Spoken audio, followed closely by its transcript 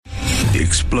The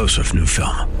explosive new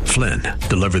film, Flynn,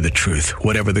 Deliver the Truth,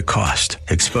 Whatever the Cost,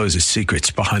 exposes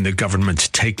secrets behind the government's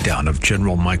takedown of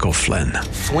General Michael Flynn.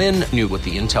 Flynn knew what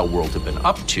the intel world had been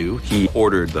up to. He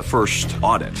ordered the first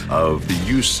audit of the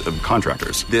use of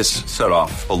contractors. This set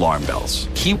off alarm bells.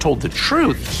 He told the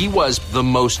truth. He was the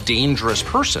most dangerous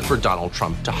person for Donald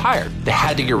Trump to hire. They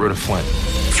had to get rid of Flynn.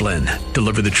 Flynn,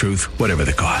 Deliver the Truth, Whatever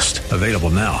the Cost. Available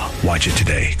now. Watch it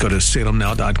today. Go to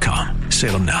salemnow.com.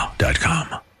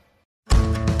 salemnow.com.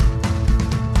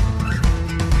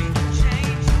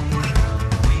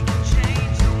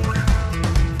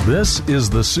 This is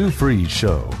the Sue Fries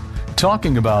Show,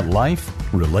 talking about life,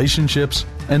 relationships,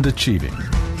 and achieving.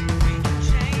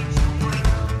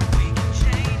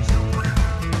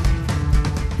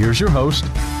 Here's your host,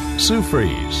 Sue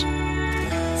Fries.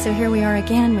 So here we are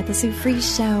again with the Sue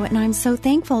Fries Show, and I'm so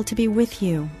thankful to be with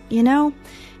you. You know,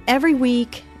 every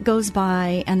week goes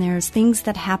by and there's things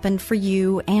that happen for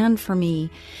you and for me.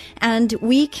 And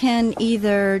we can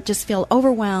either just feel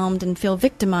overwhelmed and feel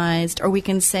victimized, or we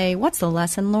can say, what's the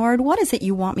lesson, Lord? What is it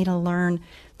you want me to learn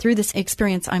through this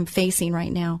experience I'm facing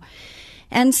right now?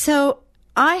 And so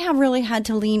I have really had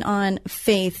to lean on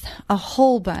faith a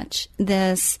whole bunch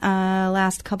this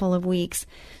last couple of weeks.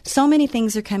 So many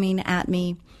things are coming at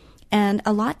me and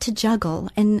a lot to juggle.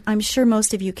 And I'm sure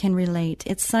most of you can relate.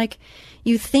 It's like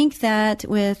you think that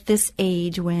with this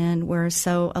age when we're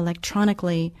so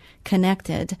electronically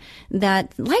connected,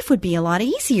 that life would be a lot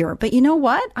easier. But you know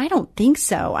what? I don't think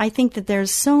so. I think that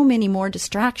there's so many more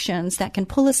distractions that can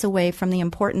pull us away from the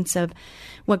importance of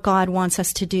what God wants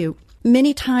us to do.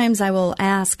 Many times I will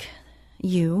ask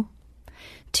you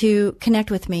to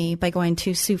connect with me by going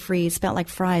to Sue Fries, spelled like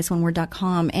fries, one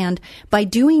word.com. And by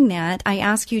doing that, I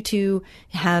ask you to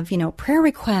have, prayer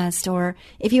requests, or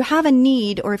if you have a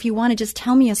need, or if you want to just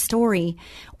tell me a story,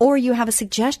 or you have a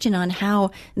suggestion on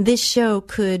how this show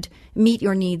could meet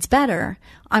your needs better.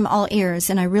 I'm all ears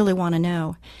and I really want to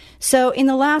know. So in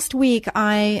the last week,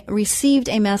 I received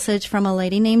a message from a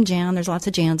lady named Jan. There's lots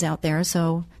of Jans out there,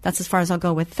 so that's as far as I'll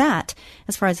go with that,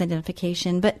 as far as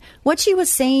identification. But what she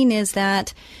was saying is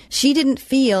that she didn't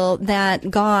feel that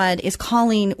God is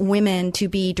calling women to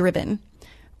be driven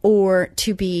or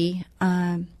to be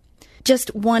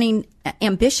just wanting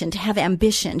ambition, to have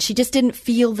ambition. She just didn't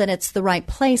feel that it's the right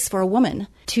place for a woman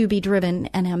to be driven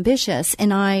and ambitious.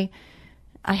 And I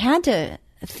had to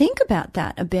think about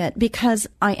that a bit, because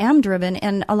I am driven,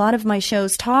 and a lot of my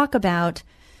shows talk about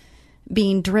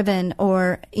being driven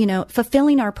or,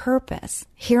 fulfilling our purpose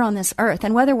here on this earth.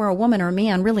 And whether we're a woman or a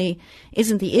man really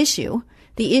isn't the issue.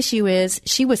 The issue is,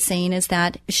 she was saying, is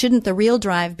that shouldn't the real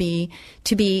drive be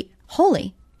to be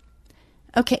holy?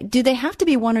 Okay, do they have to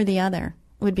be one or the other?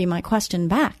 Would be my question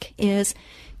back, is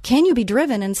can you be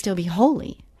driven and still be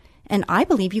holy? And I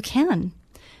believe you can.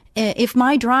 If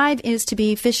my drive is to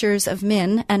be fishers of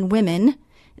men and women,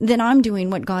 then I'm doing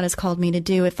what God has called me to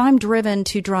do. If I'm driven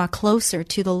to draw closer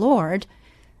to the Lord,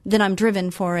 then I'm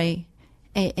driven for a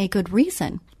good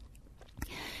reason.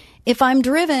 If I'm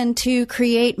driven to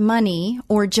create money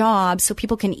or jobs so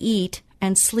people can eat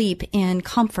and sleep in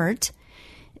comfort,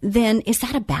 then is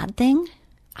that a bad thing?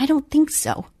 I don't think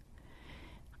so.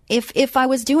 If I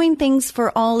was doing things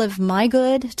for all of my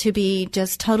good, to be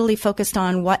just totally focused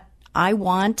on what I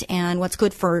want and what's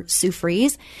good for Sue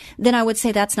Fries, then I would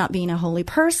say that's not being a holy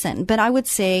person. But I would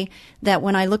say that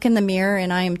when I look in the mirror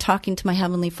and I am talking to my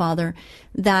Heavenly Father,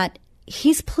 that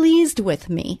He's pleased with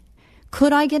me.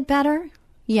 Could I get better?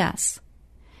 Yes.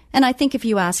 And I think if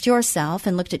you asked yourself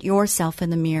and looked at yourself in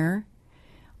the mirror,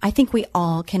 I think we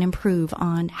all can improve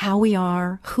on how we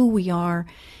are, who we are,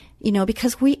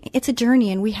 because it's a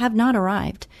journey and we have not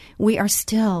arrived. We are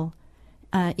still,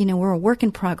 we're a work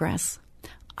in progress.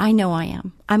 I know I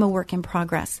am. I'm a work in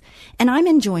progress, and I'm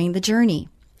enjoying the journey.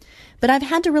 But I've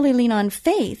had to really lean on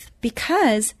faith,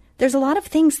 because there's a lot of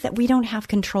things that we don't have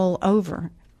control over,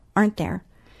 aren't there,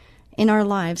 in our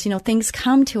lives? Things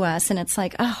come to us, and it's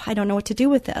like, I don't know what to do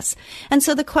with this. And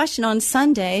so the question on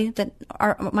Sunday that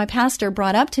my pastor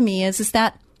brought up to me is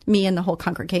that me and the whole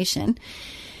congregation,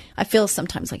 I feel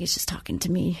sometimes like he's just talking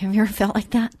to me. Have you ever felt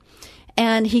like that?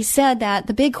 And he said that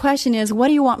the big question is, what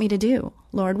do you want me to do,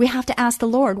 Lord? We have to ask the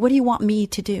Lord, what do you want me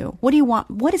to do? What do you want?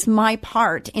 What is my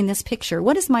part in this picture?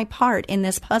 What is my part in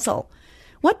this puzzle?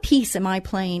 What piece am I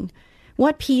playing?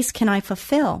 What piece can I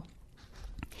fulfill?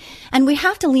 And we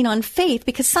have to lean on faith,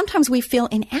 because sometimes we feel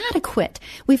inadequate.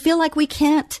 We feel like we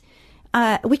can't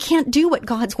do what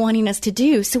God's wanting us to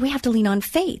do. So we have to lean on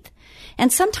faith.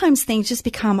 And sometimes things just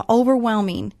become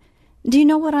overwhelming. Do you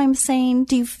know what I'm saying?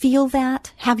 Do you feel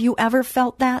that? Have you ever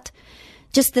felt that?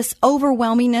 just this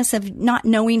overwhelmingness of not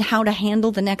knowing how to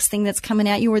handle the next thing that's coming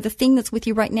at you, or the thing that's with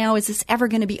you right now. Is this ever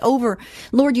going to be over?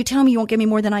 Lord, you tell me you won't give me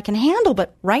more than I can handle,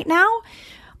 but right now,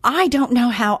 I don't know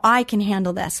how I can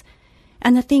handle this.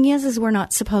 And the thing is we're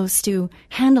not supposed to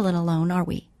handle it alone, are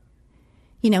we?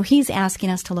 You know, he's asking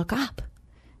us to look up,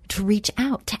 to reach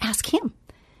out, to ask him.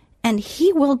 And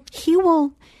he will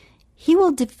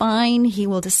define, he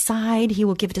will decide, he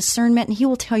will give discernment, and he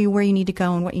will tell you where you need to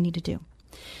go and what you need to do.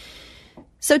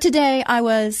 So today I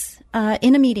was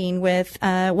in a meeting with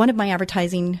one of my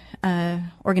advertising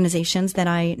organizations that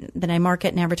I market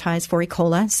and advertise for,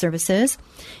 Ecola Services.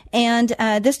 And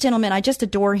this gentleman, I just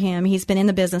adore him. He's been in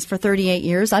the business for 38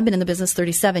 years. I've been in the business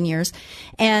 37 years.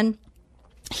 And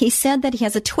he said that he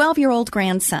has a 12-year-old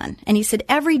grandson. And he said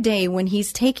every day when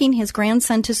he's taking his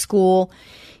grandson to school,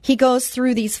 he goes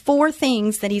through these 4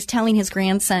 things that he's telling his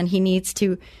grandson he needs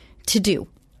to do.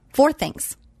 4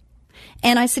 things.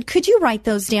 And I said, could you write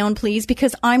those down, please?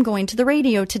 Because I'm going to the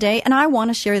radio today, and I want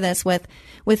to share this with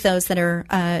those that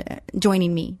are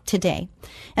joining me today.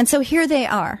 And so here they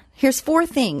are. Here's 4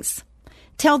 things.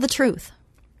 Tell the truth.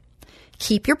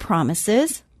 Keep your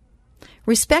promises.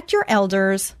 Respect your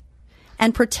elders.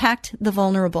 And protect the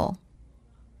vulnerable.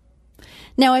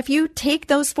 Now, if you take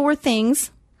those 4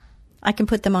 things, I can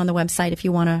put them on the website if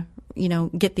you want to,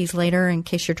 get these later in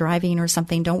case you're driving or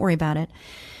something. Don't worry about it.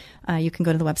 You can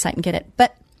go to the website and get it.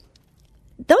 But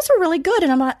those are really good.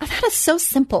 And I'm like, that is so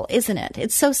simple, isn't it?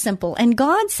 It's so simple. And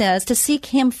God says to seek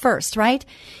him first, right?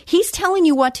 He's telling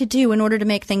you what to do in order to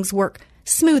make things work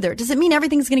smoother. Does it mean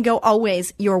everything's going to go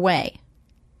always your way?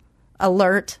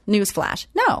 Alert, newsflash.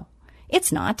 No,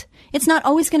 it's not. It's not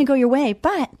always going to go your way,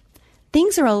 but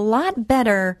things are a lot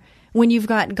better when you've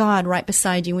got God right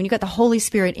beside you, when you've got the Holy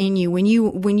Spirit in you, when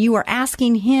you are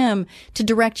asking him to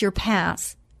direct your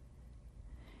paths.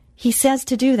 He says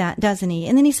to do that, doesn't he?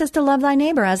 And then he says to love thy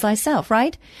neighbor as thyself,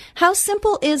 right? How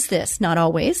simple is this? Not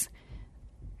always.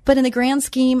 But in the grand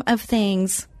scheme of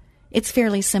things, it's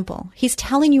fairly simple. He's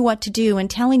telling you what to do and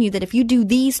telling you that if you do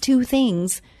these 2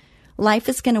 things, life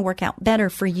is going to work out better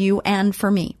for you and for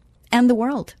me and the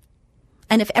world.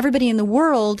 And if everybody in the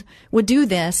world would do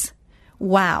this,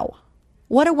 wow,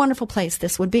 what a wonderful place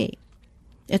this would be.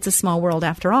 It's a small world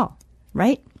after all,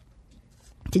 right?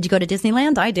 Did you go to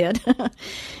Disneyland? I did.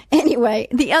 Anyway,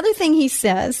 the other thing he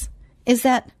says is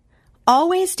that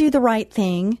always do the right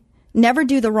thing, never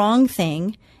do the wrong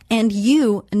thing, and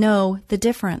you know the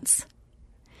difference.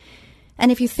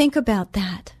 And if you think about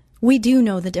that, we do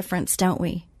know the difference, don't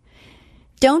we?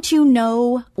 Don't you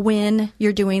know when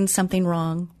you're doing something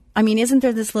wrong? I mean, isn't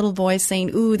there this little voice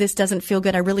saying, ooh, this doesn't feel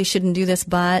good, I really shouldn't do this,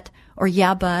 but, or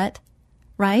yeah, but,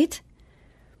 right?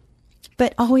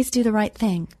 But always do the right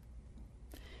thing.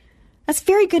 That's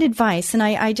very good advice, and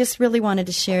I just really wanted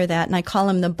to share that, and I call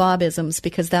him the Bobisms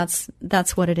because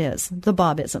that's what it is, the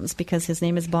Bobisms, because his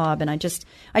name is Bob, and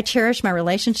I cherish my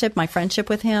relationship, my friendship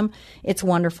with him. It's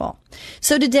wonderful.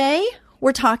 So today,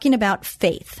 we're talking about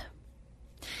faith.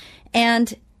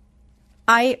 And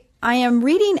I am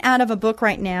reading out of a book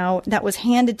right now that was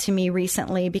handed to me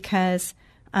recently because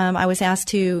I was asked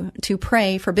to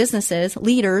pray for businesses,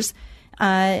 leaders,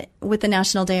 with the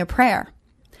National Day of Prayer.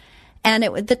 And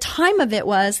the time of it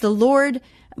was the Lord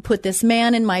put this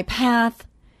man in my path,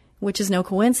 which is no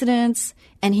coincidence,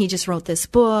 and he just wrote this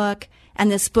book.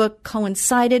 And this book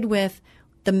coincided with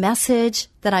the message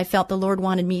that I felt the Lord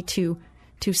wanted me to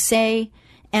say.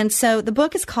 And so the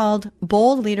book is called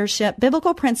Bold Leadership,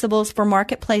 Biblical Principles for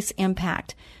Marketplace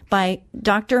Impact by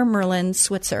Dr. Merlin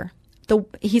Switzer.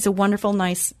 He's a wonderful,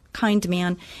 nice, kind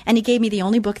man. And he gave me the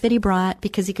only book that he brought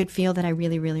because he could feel that I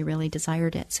really, really, really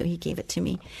desired it. So he gave it to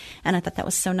me. And I thought that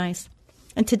was so nice.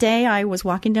 And today I was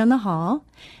walking down the hall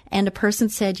and a person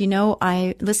said,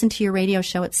 I listened to your radio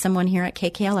show. It's someone here at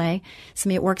KKLA.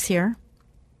 Somebody that works here.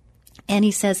 And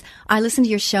he says, I listen to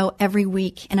your show every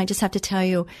week, and I just have to tell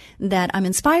you that I'm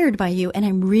inspired by you, and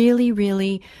I'm really,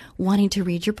 really wanting to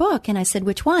read your book. And I said,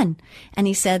 which one? And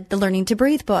he said, the Learning to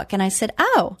Breathe book. And I said,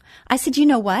 oh. I said, you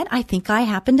know what? I think I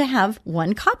happen to have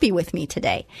one copy with me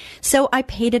today. So I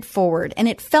paid it forward, and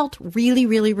it felt really,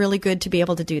 really, really good to be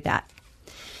able to do that.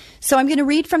 So I'm going to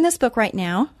read from this book right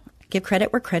now, give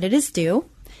credit where credit is due.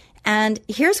 And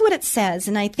here's what it says,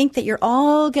 and I think that you're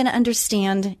all going to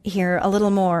understand here a little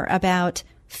more about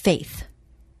faith.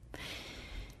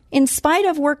 In spite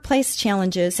of workplace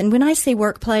challenges, and when I say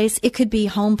workplace, it could be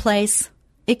home place,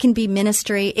 it can be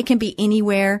ministry, it can be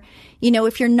anywhere.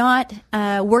 If you're not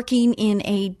working in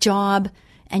a job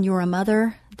and you're a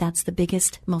mother, that's the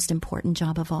biggest, most important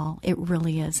job of all. It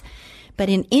really is. But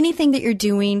in anything that you're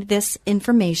doing, this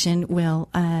information will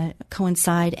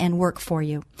coincide and work for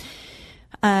you.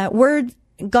 Word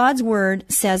God's word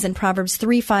says in Proverbs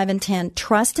 3, 5, and 10,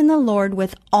 trust in the Lord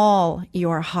with all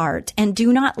your heart and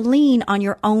do not lean on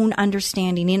your own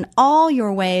understanding. In all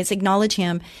your ways, acknowledge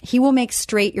him. He will make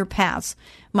straight your paths.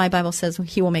 My Bible says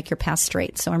he will make your path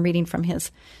straight, so I'm reading from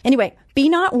his. Anyway, be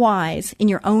not wise in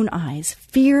your own eyes.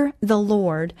 Fear the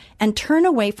Lord and turn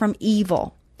away from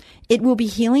evil. It will be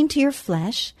healing to your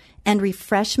flesh and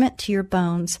refreshment to your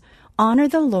bones. Honor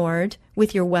the Lord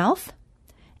with your wealth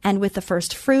and with the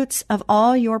first fruits of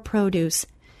all your produce.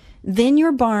 Then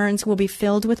your barns will be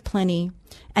filled with plenty,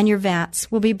 and your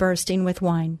vats will be bursting with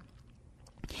wine.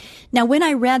 Now, when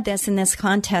I read this in this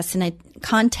context,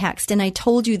 and I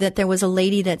told you that there was a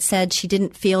lady that said she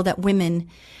didn't feel that women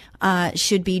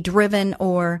should be driven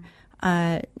or,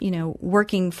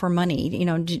 working for money,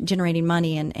 generating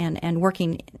money and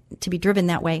working to be driven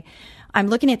that way. I'm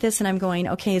looking at this and I'm going,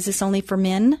 okay, is this only for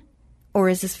men or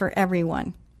is this for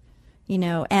everyone?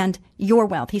 And your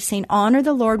wealth. He's saying, honor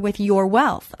the Lord with your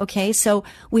wealth. Okay, so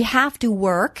we have to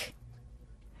work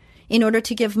in order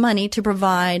to give money to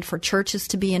provide for churches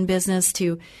to be in business,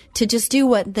 to just do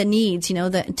what the needs,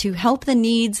 to help the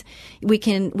needs. We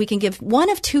can give one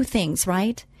of two things,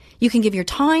 right? You can give your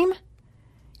time.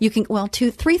 You can,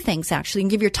 three things actually. You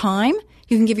can give your time,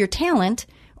 you can give your talent,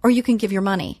 or you can give your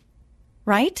money,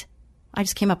 right? I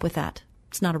just came up with that.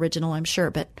 It's not original, I'm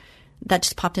sure, but that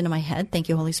just popped into my head. Thank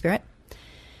you, Holy Spirit.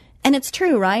 And it's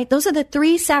true, right? Those are the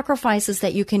three sacrifices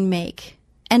that you can make.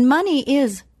 And money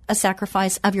is a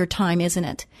sacrifice of your time, isn't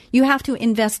it? You have to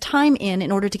invest time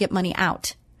in order to get money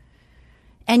out.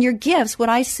 And your gifts, what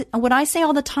I say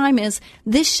all the time is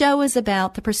this show is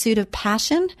about the pursuit of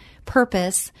passion,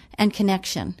 purpose, and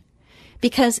connection.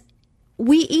 Because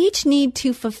we each need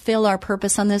to fulfill our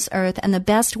purpose on this earth, and the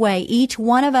best way each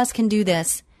one of us can do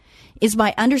this is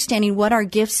by understanding what our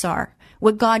gifts are,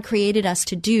 what God created us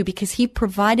to do, because he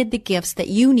provided the gifts that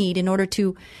you need in order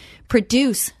to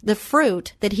produce the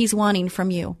fruit that he's wanting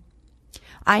from you.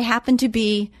 I happen to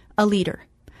be a leader.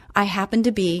 I happen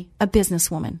to be a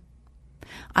businesswoman.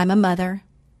 I'm a mother.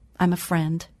 I'm a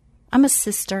friend. I'm a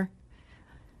sister.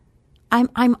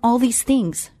 I'm all these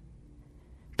things.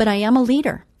 But I am a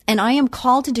leader, and I am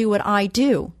called to do what I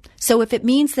do. So if it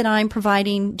means that I'm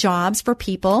providing jobs for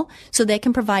people so they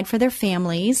can provide for their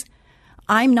families,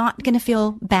 I'm not going to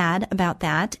feel bad about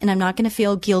that, and I'm not going to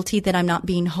feel guilty that I'm not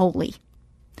being holy.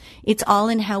 It's all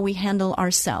in how we handle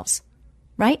ourselves,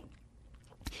 right?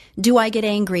 Do I get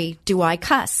angry? Do I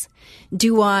cuss?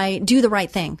 Do I do the right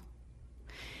thing?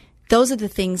 Those are the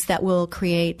things that will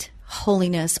create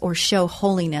holiness or show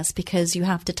holiness, because you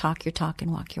have to talk your talk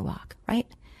and walk your walk, right?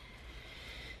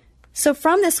 So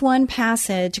from this one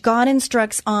passage, God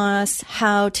instructs us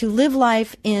how to live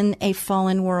life in a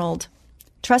fallen world.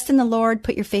 Trust in the Lord,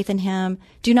 put your faith in him.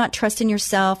 Do not trust in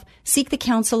yourself. Seek the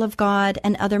counsel of God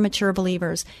and other mature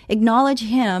believers. Acknowledge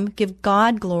him, give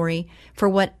God glory for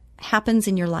what happens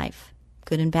in your life,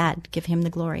 good and bad. Give him the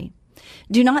glory.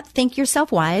 Do not think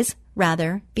yourself wise,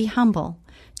 rather be humble.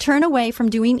 Turn away from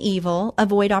doing evil,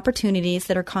 avoid opportunities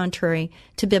that are contrary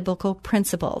to biblical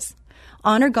principles.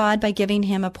 Honor God by giving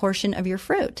him a portion of your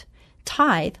fruit.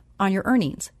 Tithe on your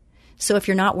earnings. So if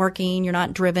you're not working, you're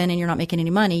not driven, and you're not making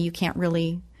any money, you can't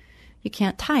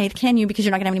tithe, can you? Because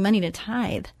you're not going to have any money to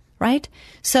tithe, right?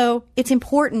 So it's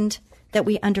important that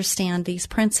we understand these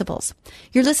principles.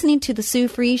 You're listening to the Sue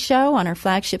Free Show on our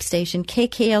flagship station,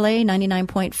 KKLA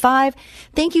 99.5.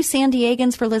 Thank you, San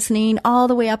Diegans, for listening all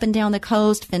the way up and down the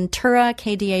coast, Ventura,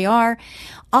 KDAR,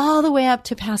 all the way up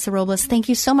to Paso Robles. Thank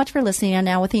you so much for listening. And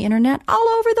now with the internet all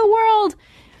over the world.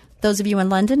 Those of you in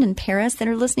London and Paris that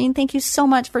are listening, thank you so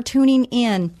much for tuning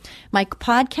in. My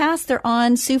podcasts, they're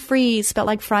on Sue Free, spelled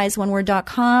like fries,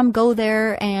 oneword.com. Go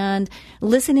there and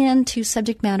listen in to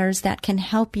subject matters that can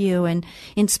help you and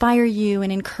inspire you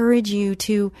and encourage you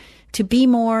to be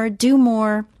more, do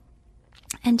more,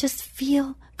 and just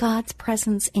feel God's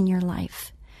presence in your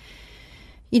life.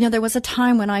 There was a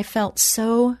time when I felt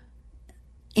so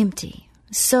empty,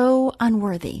 so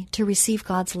unworthy to receive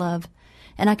God's love.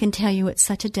 And I can tell you it's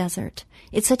such a desert.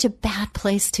 It's such a bad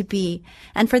place to be.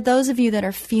 And for those of you that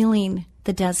are feeling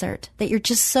the desert, that you're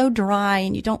just so dry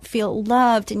and you don't feel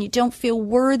loved and you don't feel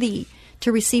worthy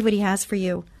to receive what he has for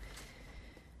you,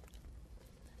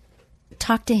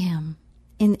 talk to him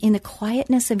in the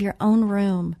quietness of your own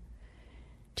room.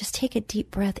 Just take a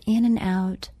deep breath in and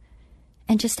out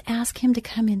and just ask him to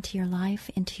come into your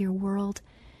life, into your world.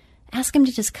 Ask him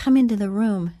to just come into the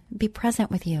room, be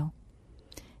present with you.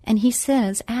 And he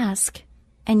says, ask,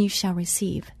 and you shall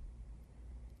receive.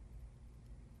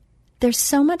 There's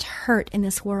so much hurt in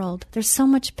this world. There's so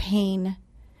much pain,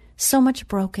 so much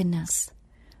brokenness.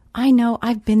 I know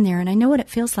I've been there, and I know what it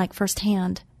feels like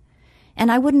firsthand.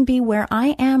 And I wouldn't be where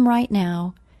I am right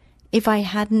now if I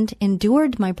hadn't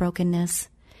endured my brokenness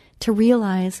to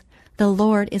realize the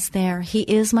Lord is there. He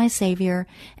is my Savior,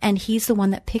 and He's the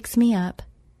one that picks me up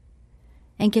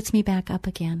and gets me back up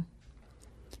again.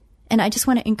 And I just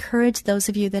want to encourage those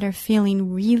of you that are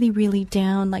feeling really, really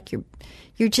down, like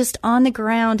you're just on the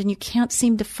ground and you can't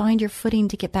seem to find your footing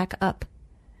to get back up.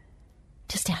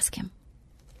 Just ask Him.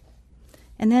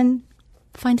 And then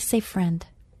find a safe friend.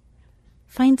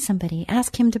 Find somebody.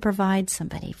 Ask Him to provide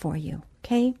somebody for you,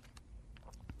 okay?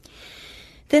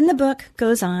 Then the book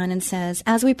goes on and says,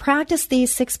 as we practice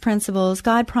these 6 principles,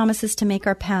 God promises to make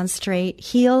our paths straight,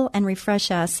 heal and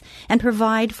refresh us, and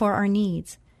provide for our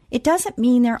needs. It doesn't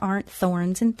mean there aren't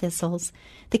thorns and thistles.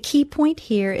 The key point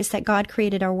here is that God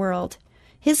created our world.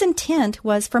 His intent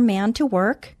was for man to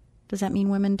work. Does that mean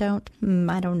women don't?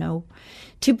 I don't know.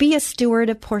 To be a steward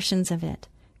of portions of it.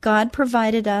 God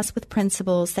provided us with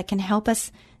principles that can help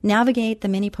us navigate the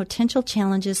many potential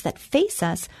challenges that face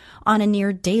us on a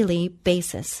near daily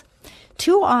basis.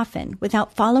 Too often,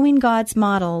 without following God's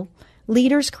model,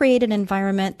 leaders create an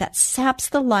environment that saps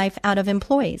the life out of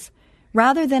employees.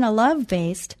 Rather than a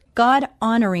love-based,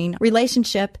 God-honoring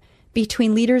relationship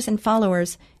between leaders and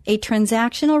followers, a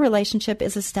transactional relationship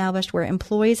is established where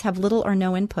employees have little or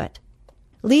no input.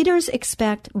 Leaders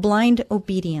expect blind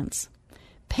obedience.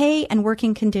 Pay and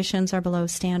working conditions are below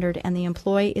standard, and the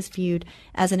employee is viewed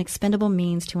as an expendable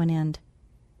means to an end.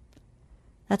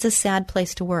 That's a sad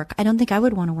place to work. I don't think I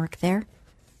would want to work there,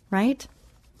 right?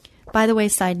 By the way,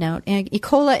 side note,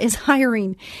 Ecola is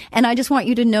hiring, and I just want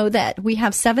you to know that we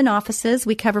have 7 offices.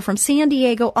 We cover from San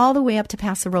Diego all the way up to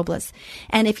Paso Robles.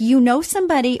 And if you know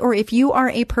somebody, or if you are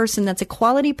a person that's a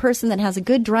quality person that has a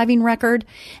good driving record,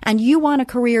 and you want a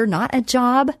career, not a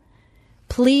job,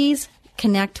 please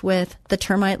connect with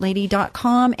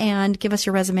thetermitelady.com and give us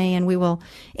your resume, and we will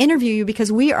interview you,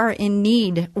 because we are in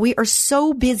need. We are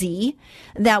so busy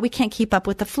that we can't keep up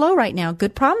with the flow right now.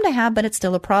 Good problem to have, but it's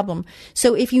still a problem.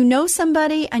 So if you know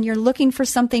somebody and you're looking for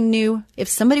something new, if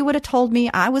somebody would have told me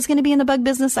I was going to be in the bug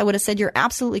business, I would have said you're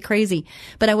absolutely crazy.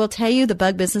 But I will tell you, the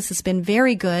bug business has been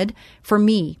very good for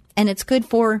me, and it's good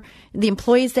for the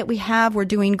employees that we have. We're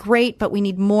doing great, but we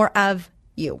need more of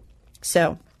you.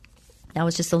 So that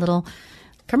was just a little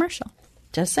commercial.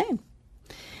 Just saying.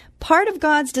 Part of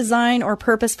God's design or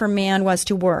purpose for man was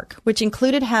to work, which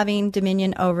included having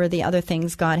dominion over the other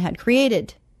things God had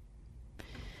created.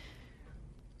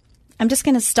 I'm just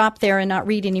going to stop there and not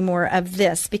read any more of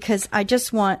this, because I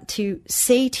just want to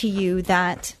say to you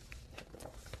that,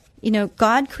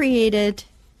 God created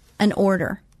an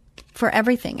order for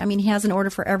everything. I mean, He has an order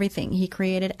for everything. He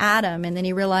created Adam, and then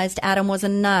He realized Adam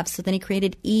wasn't enough, so then He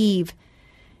created Eve.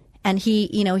 And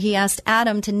he asked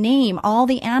Adam to name all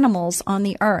the animals on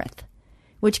the earth,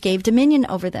 which gave dominion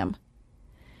over them.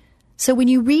 So when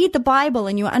you read the Bible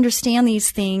and you understand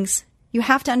these things, you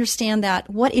have to understand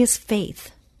that what is faith,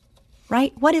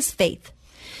 right? What is faith?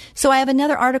 So I have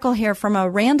another article here from a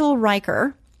Randall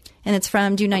Riker, and it's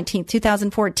from June 19th,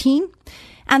 2014.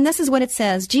 And this is what it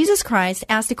says. Jesus Christ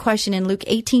asked a question in Luke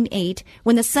 18:8,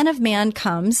 when the Son of Man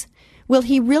comes, will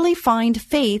He really find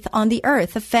faith on the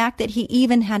earth? The fact that He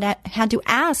even had to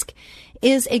ask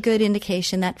is a good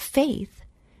indication that faith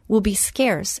will be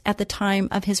scarce at the time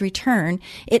of His return.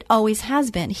 It always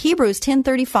has been. Hebrews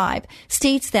 10:35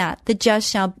 states that the just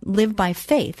shall live by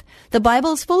faith. The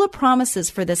Bible is full of promises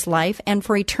for this life and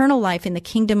for eternal life in the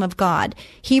kingdom of God.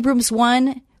 Hebrews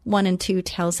 1:1-2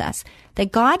 tells us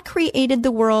that God created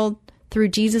the world through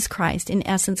Jesus Christ. In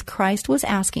essence, Christ was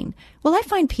asking, will I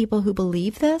find people who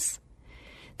believe this?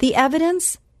 The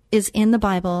evidence is in the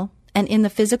Bible and in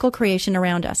the physical creation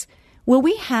around us. Will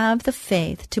we have the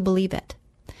faith to believe it?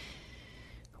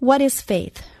 What is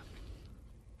faith?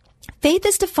 Faith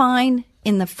is defined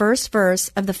in the first verse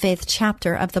of the faith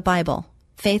chapter of the Bible.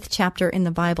 Faith chapter in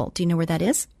the Bible. Do you know where that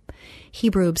is?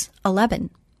 Hebrews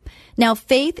 11. Now,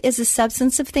 faith is the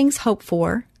substance of things hoped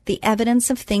for, the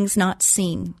evidence of things not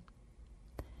seen.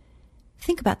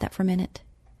 Think about that for a minute.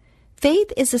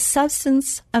 Faith is the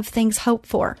substance of things hoped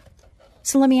for.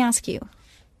 So let me ask you,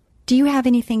 do you have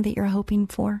anything that you're hoping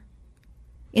for?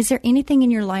 Is there anything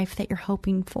in your life that you're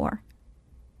hoping for?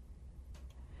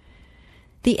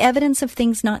 The evidence of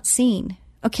things not seen.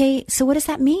 Okay, so what does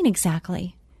that mean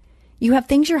exactly? You have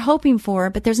things you're hoping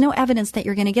for, but there's no evidence that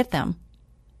you're going to get them.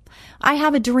 I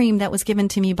have a dream that was given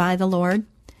to me by the Lord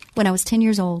when I was 10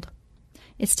 years old.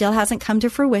 It still hasn't come to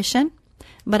fruition,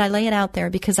 but I lay it out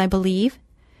there because I believe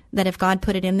that if God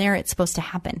put it in there, it's supposed to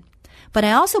happen. But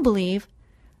I also believe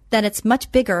that it's much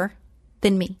bigger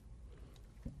than me.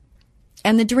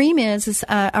 And the dream is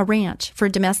a ranch for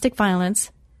domestic violence,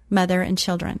 mother and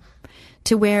children.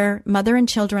 to where mother and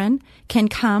children can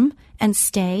come and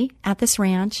stay at this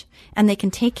ranch, and they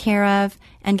can take care of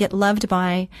and get loved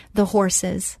by the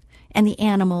horses and the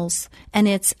animals, and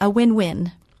it's a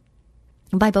win-win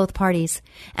by both parties.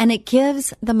 And it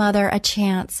gives the mother a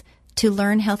chance to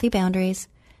learn healthy boundaries,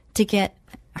 to get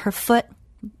her foot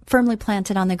firmly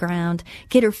planted on the ground,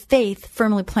 get her faith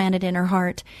firmly planted in her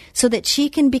heart, so that she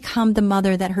can become the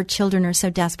mother that her children are so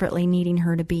desperately needing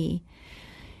her to be.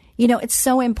 You know, it's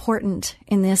so important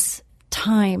in this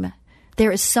time.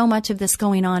 There is so much of this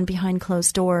going on behind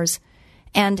closed doors.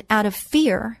 And out of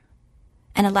fear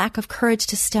and a lack of courage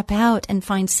to step out and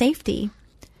find safety,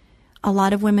 a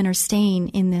lot of women are staying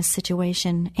in this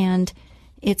situation. And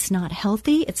it's not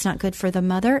healthy. It's not good for the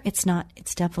mother. It's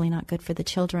definitely not good for the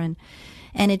children.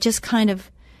 And it just kind of,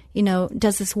 you know,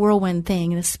 does this whirlwind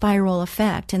thing, this spiral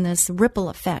effect and this ripple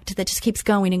effect that just keeps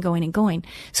going and going and going.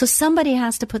 So somebody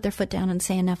has to put their foot down and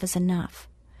say enough is enough.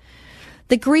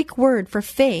 The Greek word for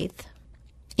faith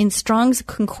in Strong's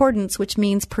Concordance, which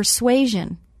means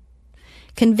persuasion,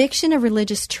 conviction of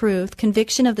religious truth,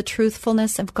 conviction of the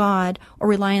truthfulness of God or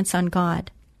reliance on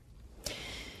God.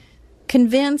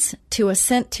 Convince, to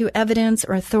assent to evidence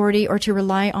or authority, or to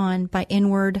rely on by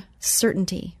inward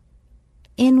certainty.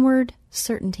 Inward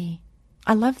certainty.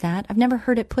 I love that. I've never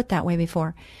heard it put that way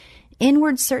before.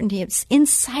 Inward certainty. It's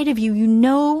inside of you. You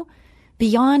know,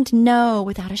 beyond know,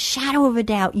 without a shadow of a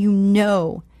doubt, you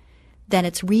know that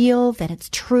it's real, that it's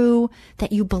true,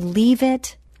 that you believe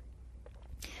it.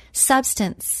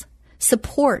 Substance,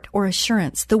 support, or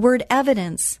assurance. The word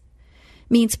evidence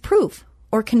means proof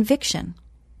or conviction.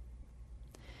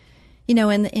 You know,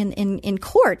 in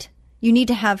court, you need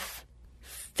to have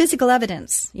physical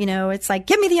evidence. You know, it's like,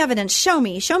 give me the evidence, show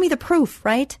me the proof,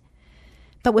 right?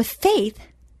 But with faith,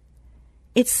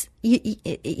 it's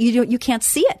you can't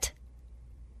see it.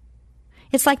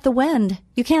 It's like the wind.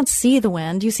 You can't see the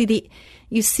wind.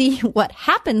 You see what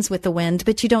happens with the wind,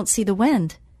 but you don't see the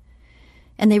wind.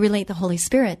 And they relate the Holy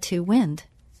Spirit to wind.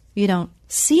 You don't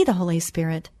see the Holy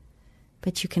Spirit,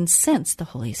 but you can sense the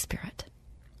Holy Spirit.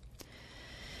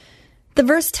 The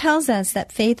verse tells us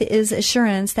that faith is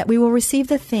assurance that we will receive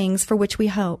the things for which we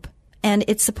hope, and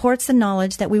it supports the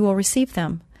knowledge that we will receive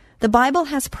them. The Bible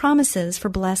has promises for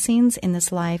blessings in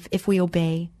this life if we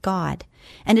obey God,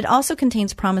 and it also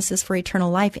contains promises for eternal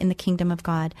life in the kingdom of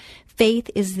God. Faith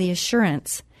is the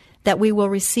assurance that we will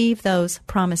receive those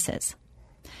promises.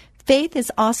 Faith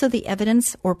is also the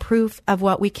evidence or proof of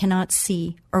what we cannot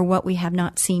see or what we have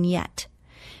not seen yet.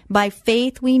 By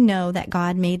faith, we know that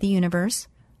God made the universe.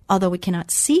 Although we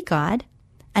cannot see God,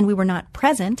 and we were not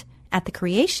present at the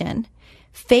creation,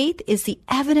 faith is the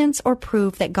evidence or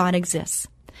proof that God exists.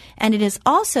 And it is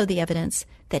also the evidence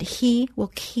that He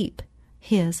will keep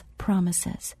His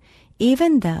promises,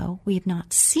 even though we have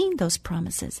not seen those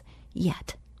promises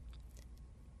yet.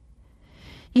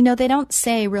 You know, they don't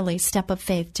say really step of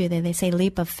faith, do they? They say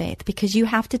leap of faith, because you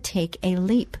have to take a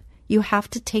leap. You have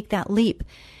to take that leap.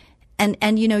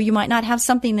 And you know, you might not have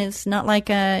something that's not like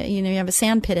you have a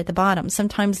sand pit at the bottom.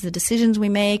 Sometimes the decisions we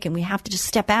make and we have to just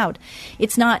step out.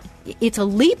 It's a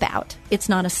leap out. It's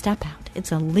not a step out.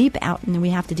 It's a leap out, and we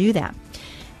have to do that.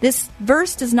 This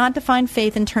verse does not define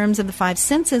faith in terms of the five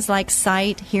senses like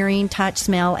sight, hearing, touch,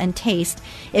 smell, and taste.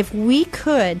 If we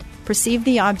could perceive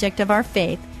the object of our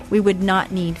faith, we would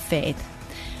not need faith.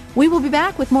 We will be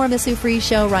back with more of the Sue Fries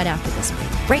Show right after this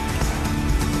break.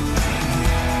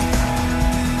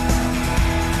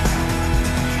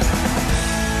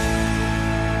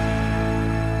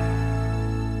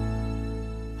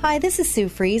 Hi, this is Sue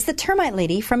Fries, the termite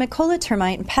lady from Ecola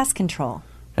Termite and Pest Control.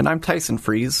 And I'm Tyson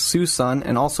Fries, Sue's son,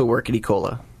 and also work at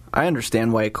Ecola. I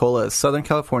understand why Ecola is Southern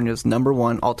California's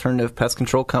 #1 alternative pest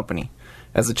control company.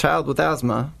 As a child with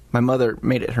asthma, my mother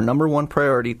made it her #1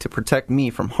 priority to protect me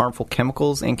from harmful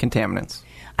chemicals and contaminants.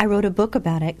 I wrote a book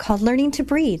about it called Learning to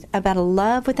Breathe, about a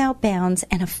love without bounds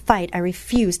and a fight I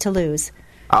refuse to lose.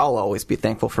 I'll always be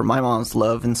thankful for my mom's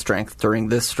love and strength during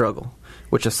this struggle,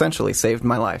 which essentially saved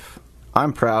my life.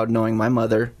 I'm proud knowing my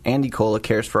mother and Ecola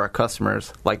cares for our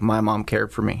customers like my mom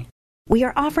cared for me. We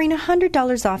are offering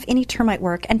 $100 off any termite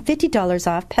work and $50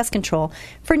 off pest control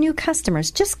for new customers.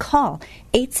 Just call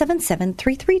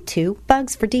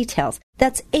 877-332-BUGS for details.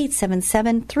 That's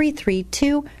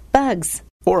 877-332-BUGS.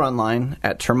 Or online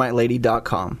at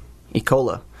termitelady.com.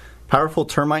 Ecola, powerful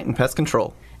termite and pest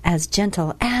control. As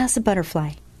gentle as a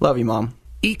butterfly. Love you, Mom.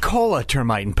 Ecola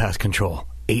Termite and Pest Control.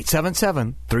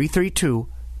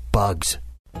 877-332-BUGS.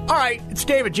 All right, it's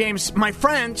David James. My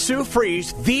friend Sue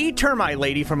Fries, the termite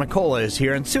lady from Ecola, is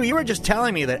here. And Sue, you were just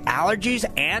telling me that allergies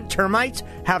and termites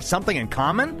have something in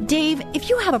common? Dave, if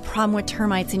you have a problem with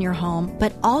termites in your home,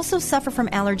 but also suffer from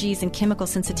allergies and chemical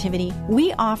sensitivity,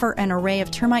 we offer an array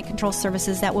of termite control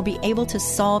services that will be able to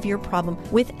solve your problem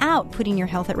without putting your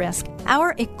health at risk.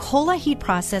 Our Ecola heat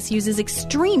process uses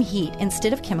extreme heat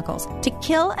instead of chemicals to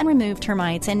kill and remove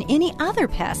termites and any other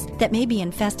pests that may be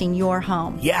infesting your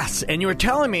home. Yes, and you were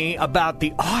telling me about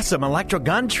the awesome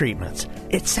electrogun treatments.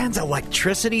 It sends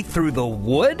electricity through the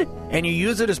wood, and you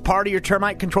use it as part of your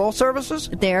termite control services?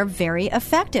 They're very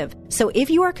effective. So if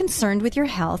you are concerned with your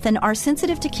health and are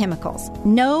sensitive to chemicals,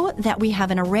 know that we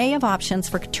have an array of options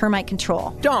for termite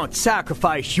control. Don't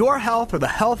sacrifice your health or the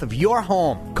health of your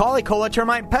home. Call Ecola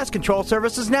Termite and Pest Control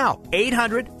Services now.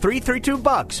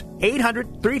 800-332-BUGS.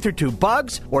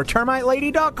 800-332-BUGS or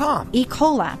termitelady.com.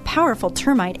 Ecola, powerful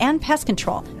termite and pest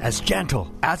control. As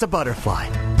gentle as a butterfly.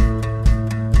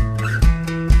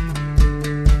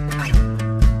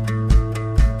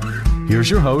 Here's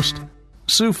your host,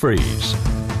 Sue Fries.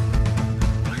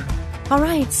 All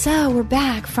right, so we're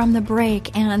back from the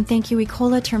break, and thank you,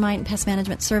 Ecola Termite and Pest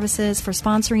Management Services, for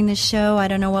sponsoring this show. I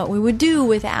don't know what we would do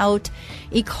without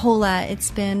Ecola.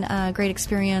 It's been a great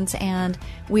experience, and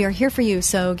we are here for you,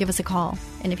 so give us a call.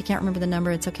 And if you can't remember the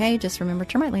number, it's okay. Just remember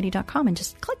termitelady.com and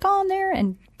just click on there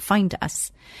and find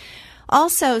us.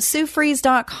 Also,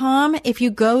 SueFries.com, if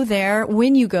you go there,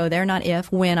 when you go there, not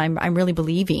if, when, I'm really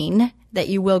believing that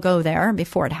you will go there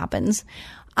before it happens,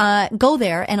 go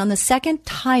there, and on the second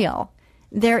tile,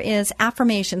 there is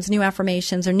affirmations, new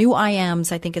affirmations, or new I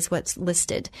ams, I think is what's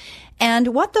listed.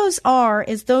 And what those are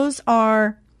is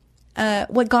what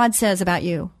God says about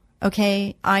you.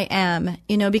 Okay, I am,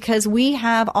 because we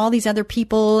have all these other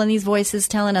people and these voices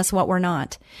telling us what we're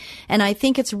not. And I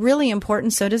think it's really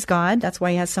important, so does God, that's why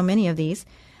he has so many of these,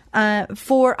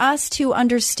 for us to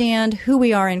understand who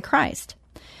we are in Christ.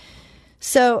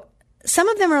 So some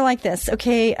of them are like this,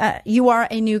 okay, you are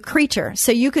a new creature.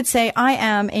 So you could say, I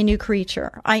am a new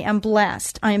creature. I am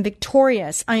blessed. I am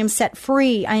victorious. I am set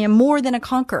free. I am more than a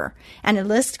conqueror. And the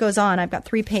list goes on. I've got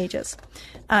 3 pages.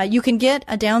 You can get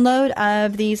a download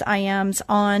of these I ams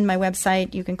on my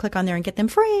website. You can click on there and get them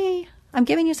free. I'm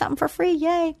giving you something for free.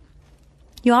 Yay.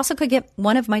 You also could get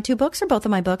one of my 2 books or both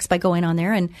of my books by going on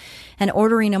there and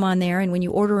ordering them on there. And when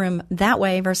you order them that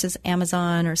way versus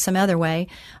Amazon or some other way,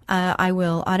 I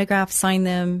will autograph, sign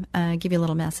them, give you a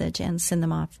little message, and send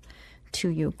them off to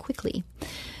you quickly.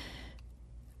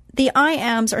 The I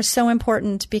ams are so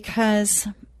important because,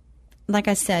 like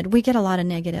I said, we get a lot of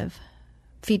negative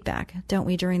feedback, don't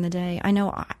we, during the day? I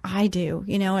know I do,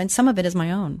 and some of it is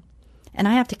my own. And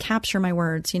I have to capture my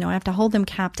words, I have to hold them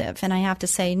captive, and I have to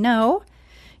say, no.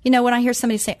 When I hear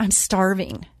somebody say, I'm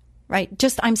starving, right?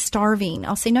 Just, I'm starving.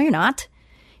 I'll say, no, you're not.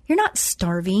 You're not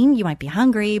starving. You might be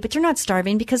hungry, but you're not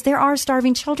starving because there are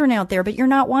starving children out there, but you're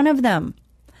not one of them.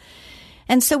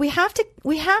 And so we have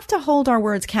to hold our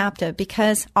words captive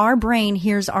because our brain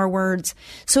hears our words.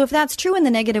 So if that's true in the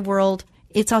negative world,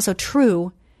 it's also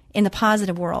true in the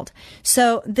positive world.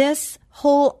 So this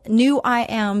whole new I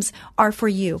ams are for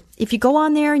you. If you go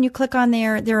on there and you click on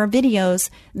there, there are videos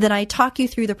that I talk you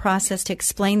through the process to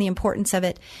explain the importance of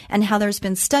it and how there's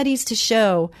been studies to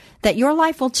show that your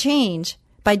life will change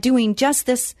by doing just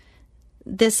this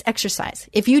exercise.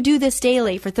 If you do this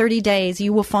daily for 30 days,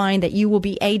 you will find that you will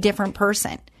be a different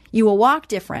person. You will walk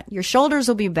different. Your shoulders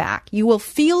will be back. You will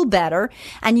feel better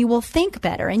and you will think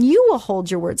better and you will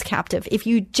hold your words captive if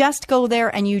you just go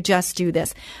there and you just do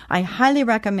this. I highly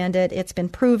recommend it. It's been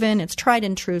proven. It's tried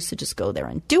and true. So just go there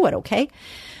and do it. Okay.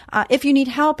 If you need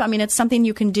help, it's something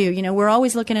you can do. We're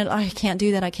always looking at, I can't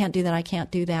do that. I can't do that. I can't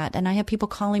do that. And I have people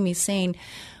calling me saying,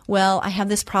 well, I have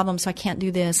this problem, so I can't do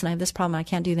this. And I have this problem. I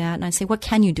can't do that. And I say, what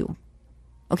can you do?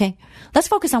 Okay, let's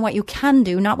focus on what you can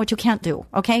do, not what you can't do.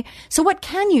 Okay, so what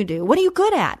can you do? What are you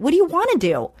good at? What do you want to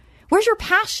do? Where's your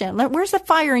passion? Where's the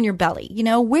fire in your belly?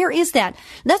 Where is that?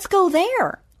 Let's go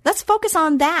there. Let's focus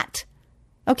on that.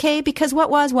 Okay, because what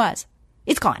was.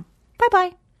 It's gone.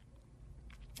 Bye-bye.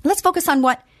 Let's focus on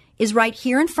what is right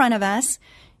here in front of us.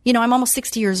 I'm almost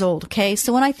 60 years old, okay?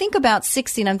 So when I think about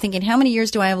 60, and I'm thinking, how many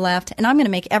years do I have left? And I'm going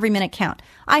to make every minute count.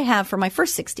 I have for my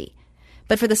first 60.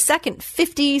 But for the second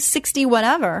 50, 60,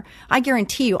 whatever, I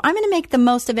guarantee you, I'm going to make the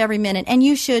most of every minute. And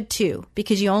you should too,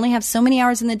 because you only have so many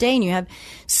hours in the day and you have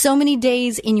so many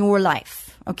days in your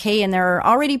life. Okay. And they're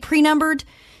already pre-numbered.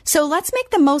 So let's make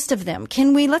the most of them.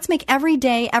 Let's make every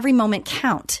day, every moment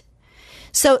count.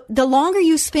 So the longer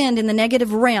you spend in the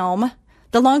negative realm,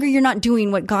 the longer you're not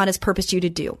doing what God has purposed you to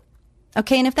do.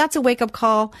 Okay. And if that's a wake up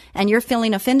call and you're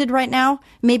feeling offended right now,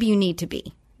 maybe you need to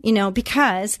be.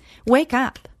 because wake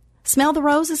up, smell the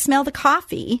roses, smell the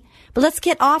coffee, but let's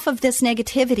get off of this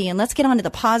negativity and let's get onto the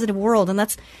positive world and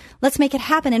let's make it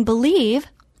happen and believe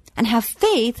and have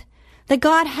faith that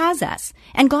God has us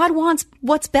and God wants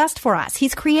what's best for us.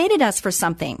 He's created us for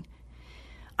something.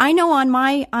 I know on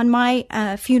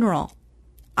my funeral,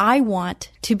 I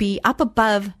want to be up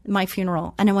above my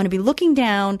funeral and I want to be looking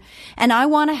down and I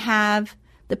want to have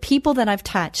the people that I've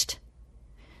touched,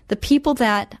 the people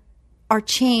that are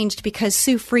changed because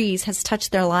Sue Fries has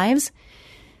touched their lives.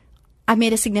 I've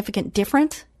made a significant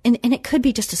difference. And it could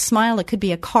be just a smile. It could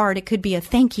be a card. It could be a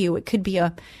thank you. It could be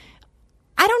I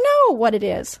don't know what it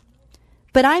is.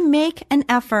 But I make an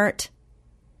effort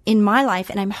in my life,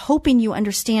 and I'm hoping you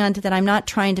understand that I'm not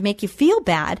trying to make you feel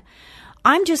bad.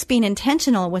 I'm just being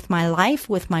intentional with my life,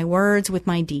 with my words, with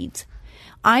my deeds.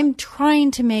 I'm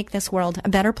trying to make this world a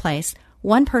better place,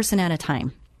 one person at a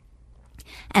time.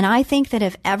 And I think that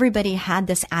if everybody had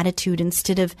this attitude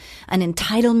instead of an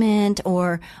entitlement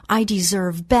or I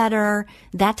deserve better,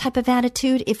 that type of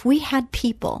attitude, if we had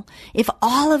people, if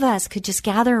all of us could just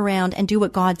gather around and do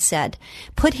what God said,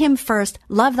 put him first,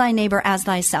 love thy neighbor as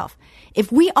thyself.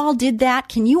 If we all did that,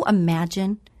 can you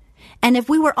imagine? And if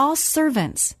we were all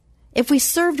servants, if we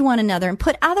served one another and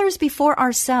put others before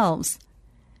ourselves,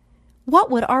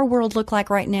 what would our world look like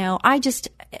right now?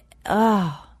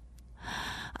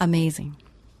 Amazing.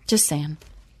 Just saying.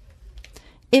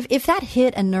 If that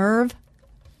hit a nerve,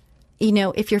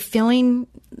 if you're feeling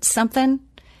something,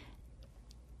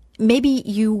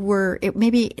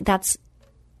 maybe that's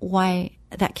why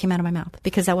that came out of my mouth,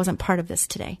 because I wasn't part of this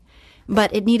today.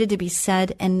 But it needed to be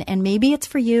said, and maybe it's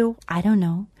for you. I don't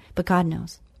know, but God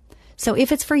knows. So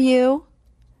if it's for you,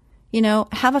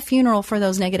 have a funeral for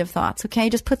those negative thoughts, okay?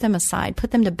 Just put them aside,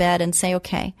 put them to bed and say,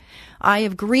 okay, I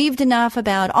have grieved enough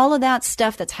about all of that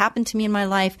stuff that's happened to me in my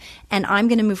life, and I'm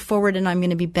going to move forward and I'm going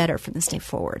to be better from this day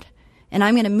forward. And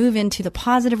I'm going to move into the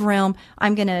positive realm.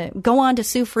 I'm going to go on to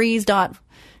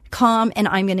SueFries.com and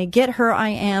I'm going to get her I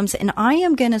ams, and I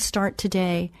am going to start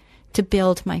today to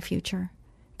build my future,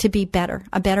 to be better,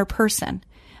 a better person,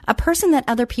 a person that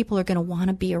other people are going to want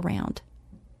to be around,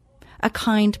 a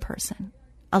kind person.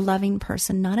 A loving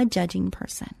person, not a judging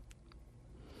person.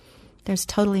 There's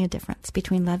totally a difference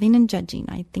between loving and judging.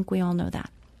 I think we all know that.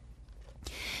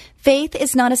 Faith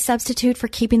is not a substitute for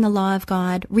keeping the law of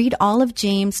God. Read all of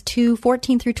James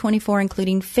 2:14 through 24,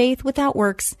 including faith without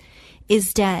works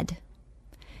is dead.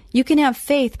 You can have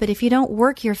faith, but if you don't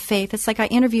work your faith, it's like I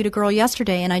interviewed a girl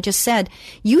yesterday and I just said,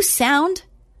 you sound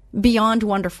beyond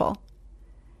wonderful.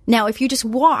 Now, if you just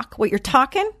walk what you're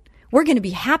talking, we're going to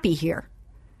be happy here.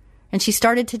 And she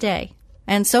started today.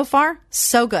 And so far,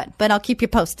 so good. But I'll keep you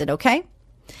posted, okay?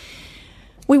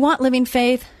 We want living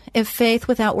faith. If faith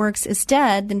without works is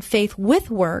dead, then faith with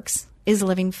works is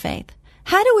living faith.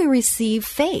 How do we receive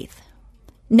faith?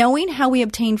 Knowing how we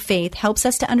obtain faith helps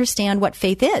us to understand what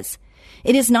faith is.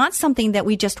 It is not something that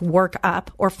we just work up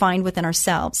or find within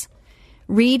ourselves.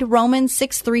 Read Romans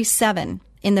 6:3-7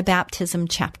 in the baptism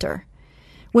chapter.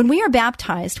 When we are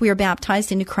baptized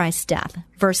into Christ's death.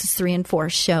 Verses 3 and 4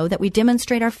 show that we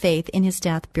demonstrate our faith in his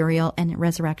death, burial, and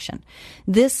resurrection.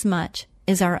 This much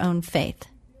is our own faith.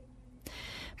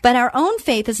 But our own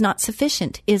faith is not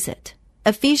sufficient, is it?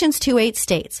 Ephesians 2:8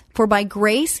 states, "For by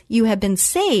grace you have been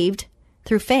saved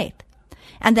through faith,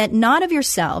 and that not of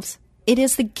yourselves, it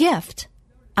is the gift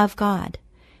of God."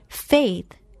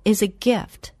 Faith is a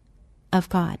gift of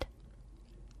God.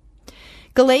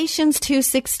 Galatians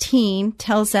 2:16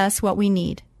 tells us what we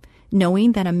need,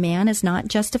 knowing that a man is not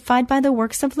justified by the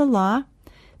works of the law,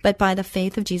 but by the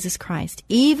faith of Jesus Christ.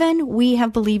 Even we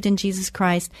have believed in Jesus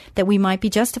Christ that we might be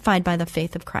justified by the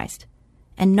faith of Christ,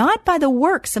 and not by the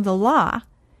works of the law,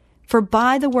 for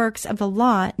by the works of the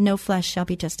law no flesh shall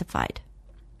be justified.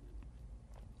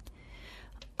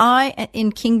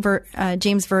 In King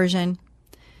James Version,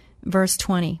 verse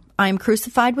 20, I am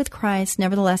crucified with Christ,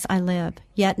 nevertheless I live.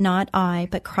 Yet not I,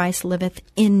 but Christ liveth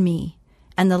in me.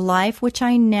 And the life which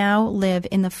I now live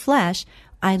in the flesh,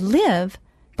 I live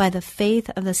by the faith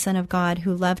of the Son of God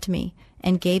who loved me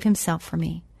and gave himself for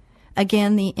me.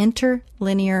 Again, the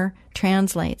interlinear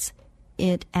translates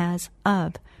it as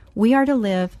of. We are to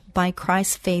live by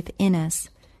Christ's faith in us.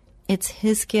 It's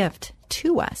his gift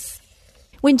to us.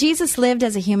 When Jesus lived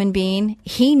as a human being,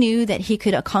 he knew that he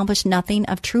could accomplish nothing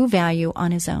of true value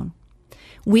on his own.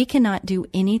 We cannot do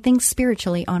anything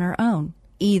spiritually on our own.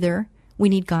 Either we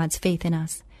need God's faith in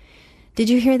us. Did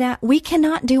you hear that? We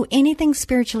cannot do anything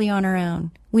spiritually on our own.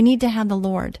 We need to have the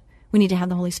Lord. We need to have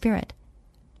the Holy Spirit.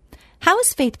 How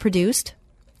is faith produced?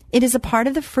 It is a part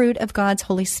of the fruit of God's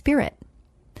Holy Spirit.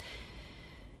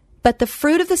 But the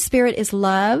fruit of the Spirit is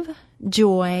love,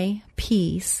 joy,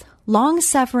 peace,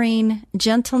 long-suffering,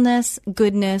 gentleness,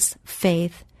 goodness,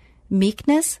 faith,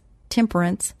 meekness,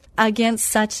 temperance. Against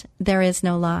such there is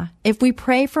no law. If we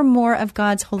pray for more of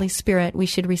God's Holy Spirit, we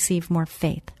should receive more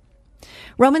faith.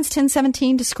 Romans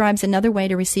 10:17 describes another way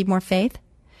to receive more faith.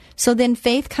 So then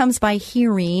faith comes by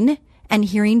hearing, and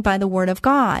hearing by the Word of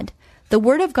God. The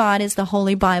Word of God is the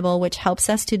Holy Bible, which helps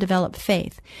us to develop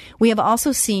faith. We have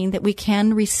also seen that we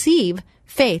can receive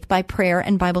faith by prayer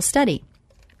and Bible study.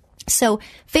 So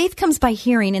faith comes by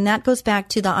hearing, and that goes back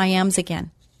to the I ams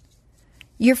again.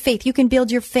 Your faith, you can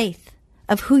build your faith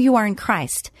of who you are in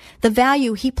Christ, the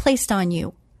value He placed on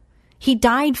you. He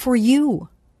died for you.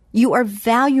 You are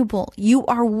valuable. You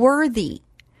are worthy.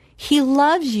 He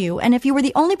loves you. And if you were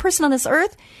the only person on this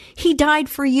earth, He died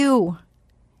for you.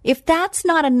 If that's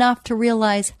not enough to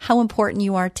realize how important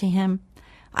you are to Him,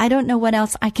 I don't know what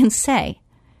else I can say.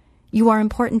 You are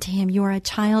important to Him. You are a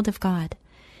child of God.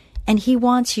 And He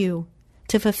wants you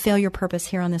to fulfill your purpose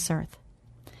here on this earth.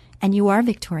 And you are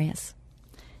victorious.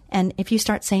 And if you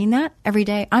start saying that every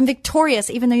day, I'm victorious,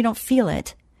 even though you don't feel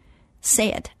it,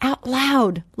 say it out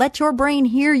loud. Let your brain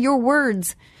hear your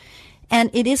words. And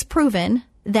it is proven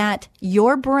that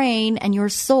your brain and your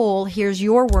soul hears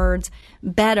your words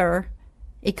better.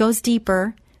 It goes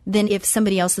deeper than if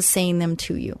somebody else is saying them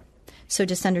to you. So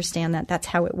just understand that that's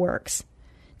how it works.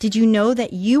 Did you know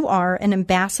that you are an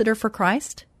ambassador for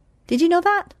Christ? Did you know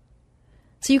that?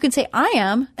 So you can say, I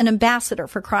am an ambassador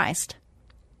for Christ.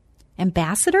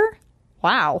 Ambassador?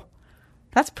 Wow.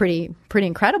 That's pretty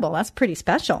incredible. That's pretty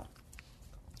special.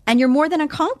 And you're more than a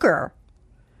conqueror.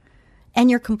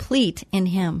 And you're complete in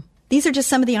Him. These are just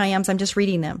some of the I ams. I'm just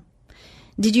reading them.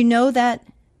 Did you know that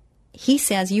He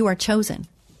says you are chosen?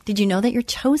 Did you know that you're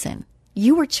chosen?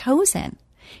 You were chosen.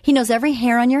 He knows every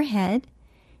hair on your head.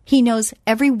 He knows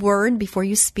every word before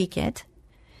you speak it.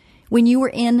 When you were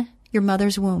in your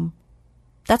mother's womb.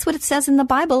 That's what it says in the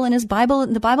Bible, and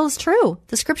the Bible is true.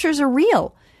 The scriptures are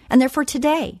real, and they're for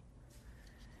today.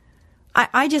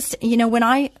 I just, when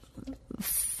I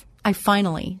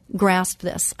finally grasped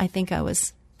this, I think I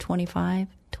was 25,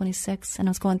 26, and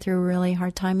I was going through a really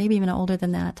hard time, maybe even older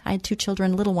than that. I had 2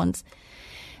 children, little ones.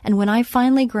 And when I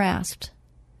finally grasped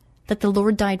that the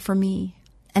Lord died for me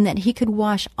and that He could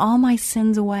wash all my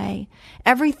sins away,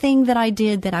 everything that I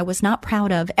did that I was not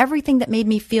proud of, everything that made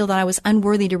me feel that I was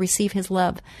unworthy to receive His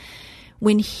love,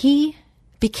 when He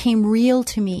became real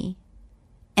to me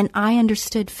and I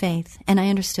understood faith and I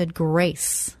understood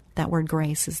grace. That word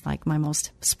grace is like my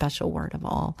most special word of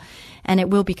all. And it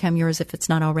will become yours if it's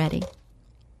not already.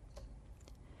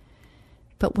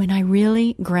 But when I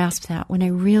really grasped that, when I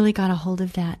really got a hold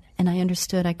of that, and I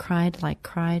understood, I cried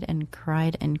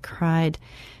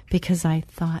because I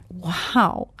thought,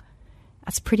 wow,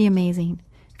 that's pretty amazing.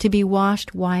 To be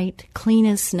washed white, clean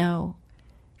as snow,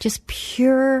 just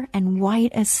pure and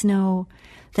white as snow,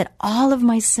 that all of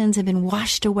my sins have been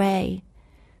washed away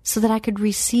so that I could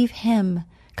receive Him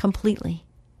completely.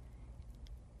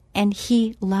 And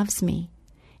He loves me,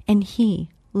 and He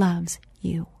loves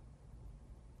you.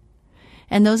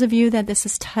 And those of you that this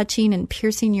is touching and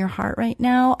piercing your heart right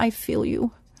now, I feel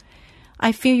you.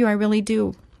 I feel you, I really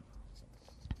do.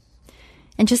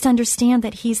 And just understand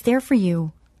that He's there for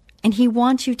you. And He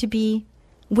wants you to be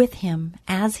with Him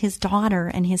as His daughter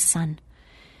and His son.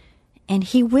 And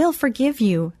He will forgive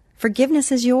you.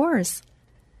 Forgiveness is yours.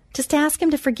 Just ask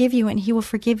Him to forgive you, and He will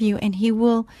forgive you. And He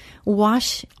will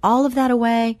wash all of that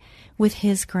away with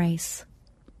His grace.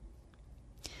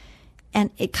 And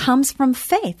it comes from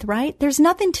faith, right? There's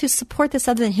nothing to support this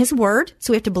other than His Word.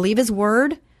 So we have to believe His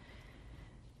Word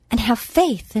and have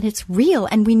faith that it's real.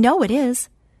 And we know it is.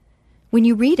 When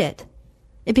you read it,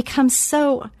 it becomes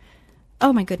so,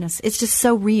 oh my goodness, it's just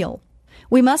so real.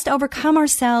 We must overcome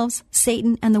ourselves,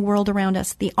 Satan, and the world around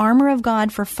us. The armor of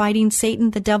God for fighting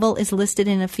Satan, the devil, is listed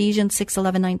in Ephesians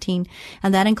 6:11-19.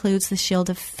 And that includes the shield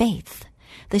of faith.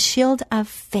 The shield of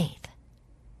faith.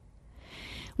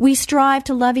 We strive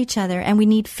to love each other, and we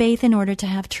need faith in order to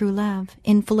have true love.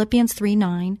 In Philippians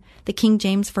 3:9, the King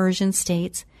James Version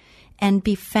states, and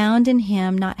be found in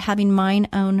Him, not having mine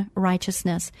own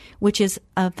righteousness, which is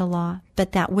of the law,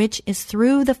 but that which is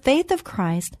through the faith of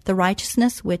Christ, the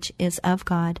righteousness which is of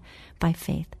God by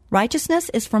faith. Righteousness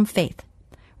is from faith.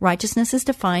 Righteousness is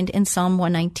defined in Psalm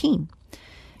 119.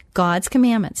 God's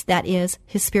commandments, that is,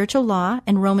 His spiritual law,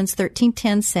 and Romans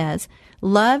 13:10 says,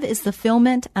 love is the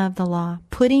fulfillment of the law.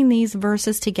 Putting these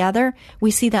verses together, we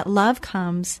see that love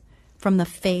comes from the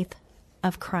faith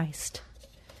of Christ.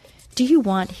 Do you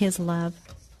want His love?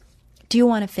 Do you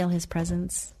want to feel His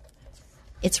presence?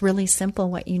 It's really simple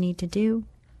what you need to do.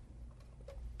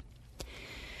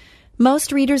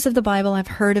 Most readers of the Bible have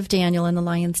heard of Daniel in the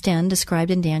lion's den described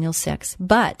in Daniel 6,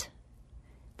 but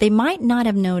they might not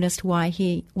have noticed why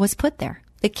he was put there.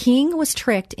 The king was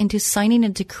tricked into signing a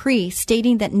decree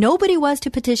stating that nobody was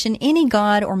to petition any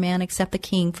god or man except the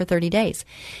king for 30 days.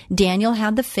 Daniel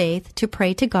had the faith to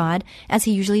pray to God, as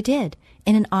he usually did,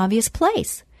 in an obvious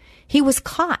place. He was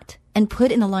caught and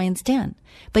put in the lion's den,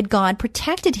 but God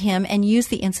protected him and used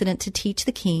the incident to teach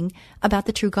the king about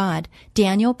the true God.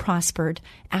 Daniel prospered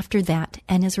after that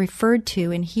and is referred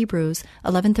to in Hebrews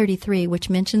 11:33, which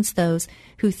mentions those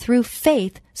who through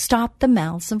faith stopped the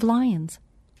mouths of lions.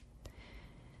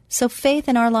 So faith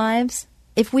in our lives,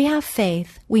 if we have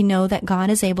faith, we know that God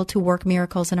is able to work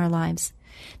miracles in our lives,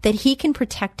 that he can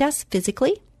protect us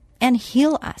physically and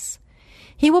heal us.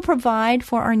 He will provide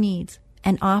for our needs,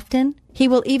 and often he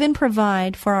will even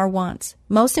provide for our wants.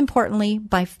 Most importantly,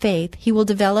 by faith, he will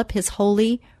develop his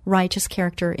holy, righteous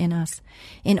character in us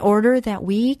in order that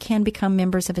we can become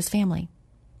members of his family.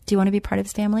 Do you want to be part of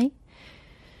his family?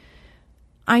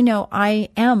 I know I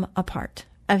am a part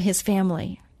of his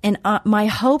family. And my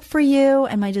hope for you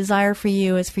and my desire for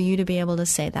you is for you to be able to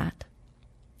say that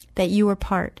you are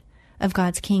part of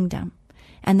God's kingdom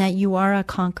and that you are a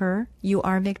conqueror, you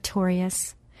are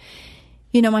victorious.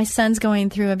 You know, my son's going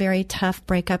through a very tough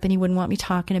breakup and he wouldn't want me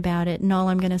talking about it. And all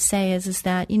I'm going to say is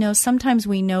that, you know, sometimes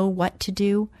we know what to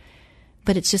do,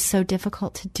 but it's just so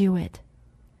difficult to do it.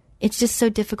 It's just so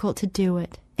difficult to do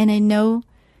it. And I know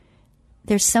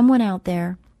there's someone out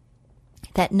there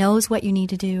that knows what you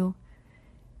need to do,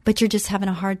 but you're just having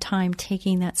a hard time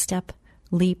taking that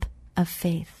leap of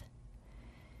faith.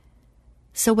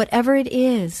 So whatever it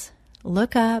is,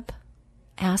 look up,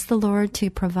 ask the Lord to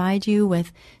provide you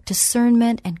with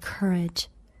discernment and courage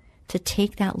to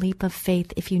take that leap of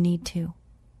faith if you need to.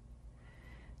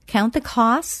 Count the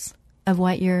costs of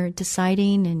what you're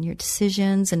deciding and your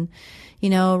decisions and, you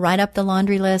know, write up the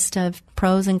laundry list of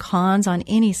pros and cons on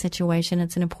any situation.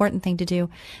 It's an important thing to do,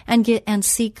 and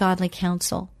seek godly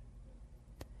counsel.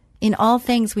 In all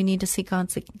things, we need to seek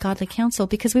godly counsel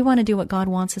because we want to do what God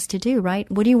wants us to do, right?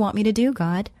 What do you want me to do,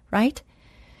 God, right?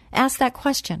 Ask that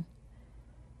question.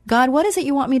 God, what is it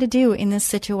you want me to do in this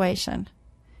situation?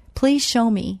 Please show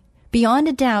me. Beyond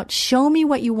a doubt, show me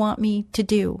what you want me to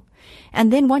do.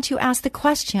 And then once you ask the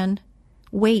question,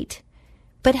 wait.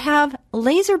 But have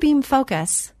laser beam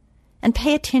focus and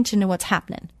pay attention to what's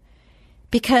happening.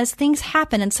 Because things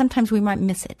happen and sometimes we might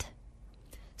miss it.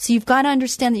 So you've got to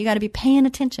understand that you got to be paying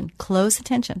attention, close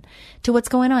attention to what's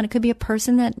going on. It could be a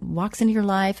person that walks into your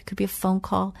life. It could be a phone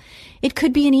call. It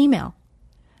could be an email.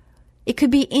 It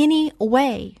could be any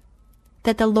way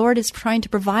that the Lord is trying to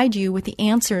provide you with the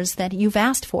answers that you've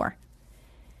asked for.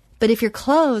 But if you're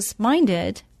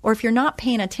closed-minded or if you're not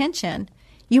paying attention,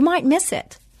 you might miss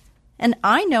it. And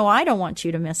I know I don't want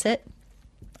you to miss it.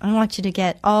 I want you to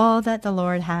get all that the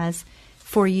Lord has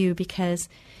for you because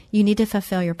you need to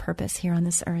fulfill your purpose here on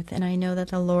this earth. And I know that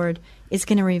the Lord is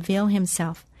going to reveal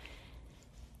himself.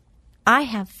 I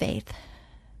have faith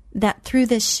that through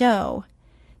this show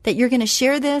that you're going to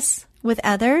share this with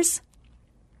others.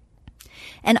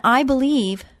 And I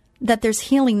believe that there's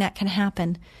healing that can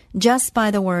happen just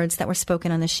by the words that were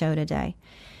spoken on the show today.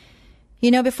 You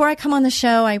know, before I come on the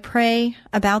show, I pray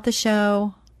about the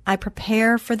show. I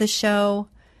prepare for the show.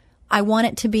 I want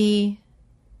it to be,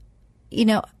 you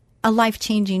know, a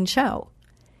life-changing show.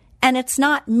 And it's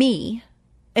not me.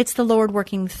 It's the Lord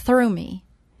working through me.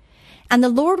 And the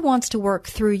Lord wants to work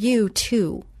through you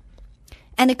too.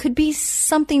 And it could be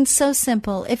something so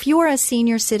simple. If you are a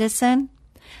senior citizen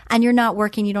and you're not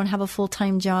working, you don't have a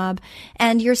full-time job,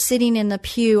 and you're sitting in the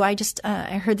pew. I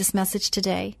heard this message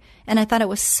today, and I thought it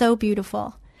was so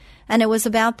beautiful. And it was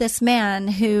about this man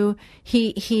who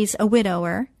he's a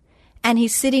widower, and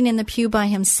he's sitting in the pew by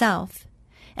himself.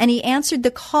 And he answered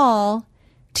the call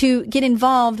to get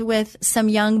involved with some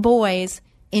young boys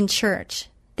in church.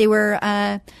 They were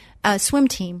a swim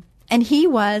team. And he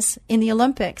was in the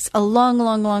Olympics a long,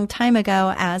 long, long time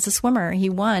ago as a swimmer. He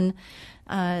won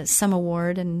some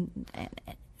award and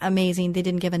amazing. They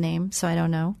didn't give a name, so I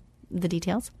don't know the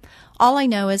details. All I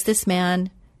know is this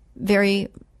man, very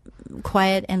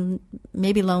quiet and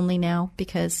maybe lonely now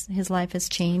because his life has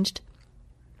changed,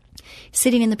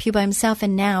 sitting in the pew by himself,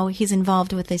 and now he's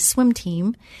involved with a swim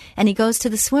team, and he goes to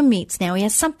the swim meets now. He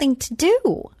has something to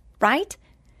do, right?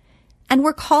 And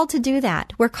we're called to do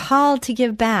that. We're called to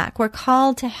give back. We're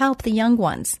called to help the young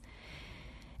ones.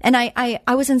 And I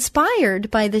was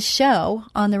inspired by this show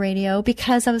on the radio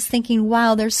because I was thinking,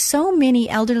 wow, there's so many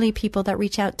elderly people that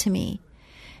reach out to me.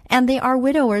 And they are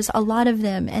widowers, a lot of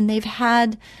them, and they've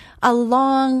had a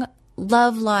long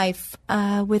love life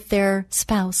with their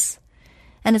spouse.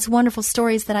 And it's wonderful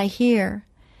stories that I hear.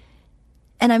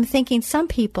 And I'm thinking some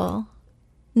people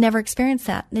never experience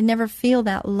that. They never feel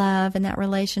that love and that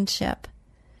relationship,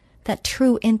 that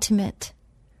true, intimate,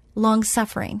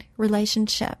 long-suffering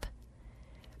relationship.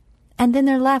 And then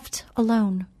they're left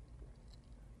alone.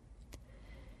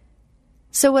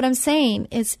 So what I'm saying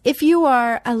is, if you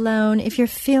are alone, if you're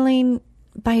feeling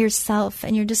by yourself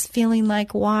and you're just feeling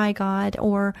like, why, God?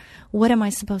 Or what am I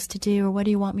supposed to do? Or what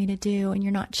do you want me to do? And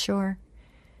you're not sure,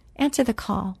 answer the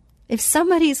call. If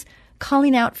somebody's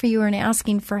calling out for you and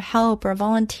asking for help or a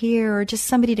volunteer or just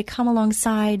somebody to come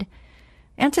alongside,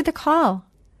 answer the call.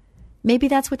 Maybe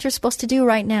that's what you're supposed to do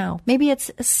right now. Maybe it's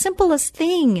as simple as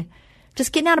thing.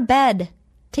 Just getting out of bed,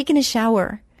 taking a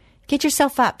shower, get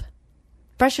yourself up,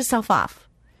 brush yourself off.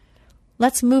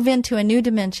 Let's move into a new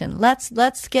dimension.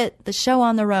 Let's get the show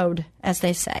on the road, as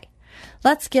they say.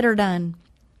 Let's get her done.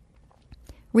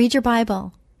 Read your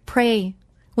Bible. Pray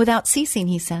without ceasing,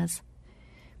 he says.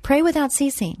 Pray without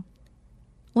ceasing.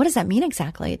 What does that mean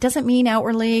exactly? It doesn't mean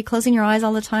outwardly closing your eyes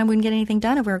all the time. We wouldn't get anything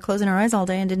done if we were closing our eyes all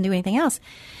day and didn't do anything else.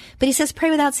 But he says pray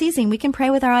without ceasing. We can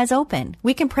pray with our eyes open.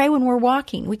 We can pray when we're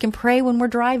walking. We can pray when we're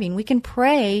driving. We can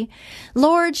pray,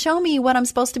 Lord, show me what I'm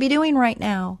supposed to be doing right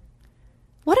now.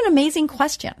 What an amazing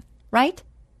question, right?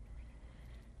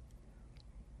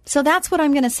 So that's what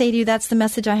I'm going to say to you. That's the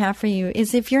message I have for you,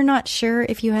 is if you're not sure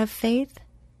if you have faith,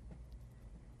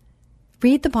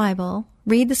 read the Bible,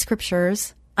 read the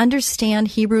scriptures, understand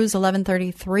Hebrews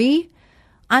 11:33,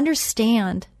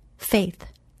 understand faith.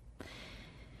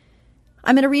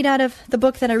 I'm going to read out of the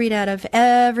book that I read out of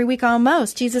every week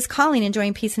almost, Jesus Calling,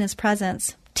 Enjoying Peace in His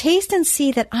Presence. Taste and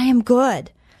see that I am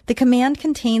good. The command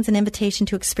contains an invitation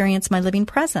to experience my living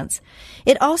presence.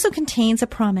 It also contains a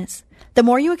promise. The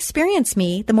more you experience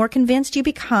me, the more convinced you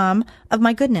become of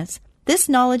my goodness. This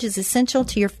knowledge is essential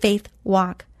to your faith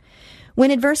walk.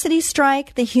 When adversities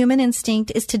strike, the human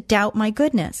instinct is to doubt my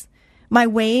goodness. My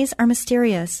ways are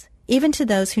mysterious, even to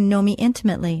those who know me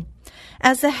intimately.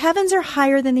 As the heavens are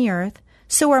higher than the earth,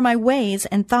 so are my ways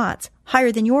and thoughts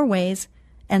higher than your ways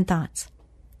and thoughts.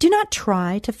 Do not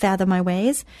try to fathom my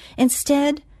ways.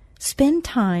 Instead, spend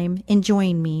time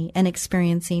enjoying me and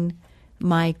experiencing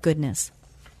my goodness.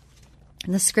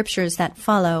 In the scriptures that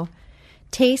follow,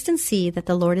 taste and see that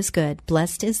the Lord is good.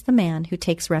 Blessed is the man who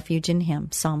takes refuge in him.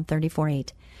 Psalm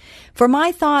 34:8. For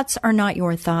my thoughts are not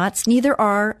your thoughts, neither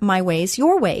are my ways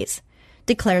your ways,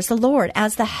 declares the Lord.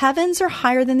 As the heavens are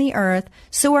higher than the earth,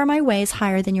 so are my ways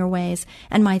higher than your ways,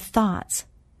 and my thoughts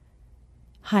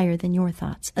higher than your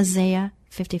thoughts. Isaiah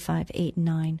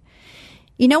 55:8-9.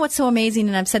 You know what's so amazing,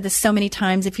 and I've said this so many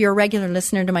times, if you're a regular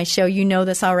listener to my show, you know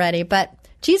this already, but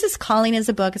Jesus Calling is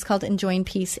a book. It's called Enjoying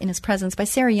Peace in His Presence by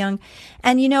Sarah Young.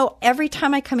 And you know, every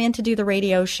time I come in to do the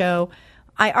radio show,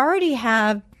 I already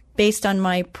have, based on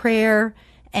my prayer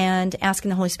and asking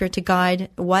the Holy Spirit to guide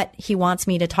what He wants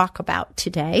me to talk about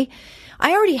today,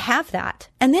 I already have that.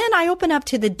 And then I open up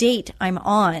to the date I'm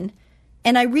on,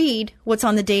 and I read what's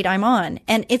on the date I'm on.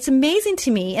 And it's amazing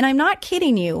to me, and I'm not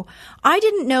kidding you, I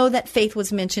didn't know that faith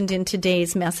was mentioned in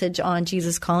today's message on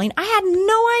Jesus Calling. I had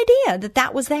no idea that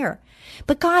that was there.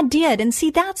 But God did. And see,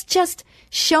 that's just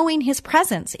showing His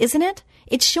presence, isn't it?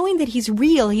 It's showing that He's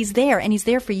real, He's there, and He's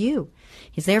there for you.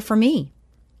 He's there for me.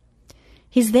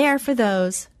 He's there for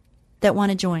those that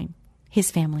want to join His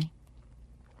family.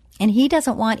 And He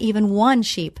doesn't want even one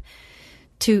sheep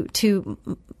to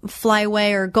fly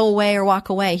away or go away or walk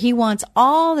away. He wants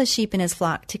all the sheep in His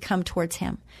flock to come towards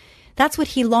Him. That's what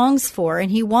He longs for, and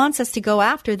He wants us to go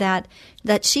after that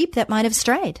sheep that might have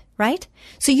strayed, right?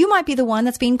 So you might be the one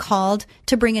that's being called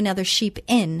to bring another sheep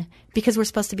in, because we're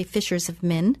supposed to be fishers of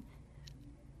men,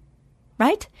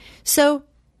 right? So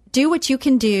do what you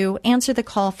can do, answer the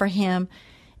call for Him,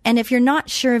 and if you're not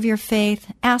sure of your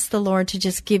faith, ask the Lord to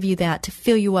just give you that, to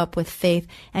fill you up with faith,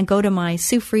 and go to my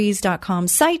SueFries.com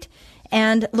site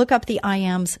and look up the I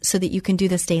Ams so that you can do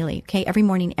this daily, okay? Every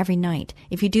morning, every night.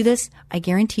 If you do this, I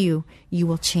guarantee you, you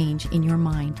will change in your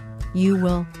mind. You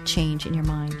will change in your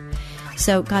mind.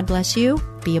 So God bless you.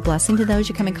 Be a blessing to those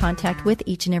you come in contact with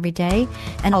each and every day.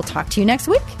 And I'll talk to you next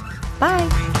week. Bye.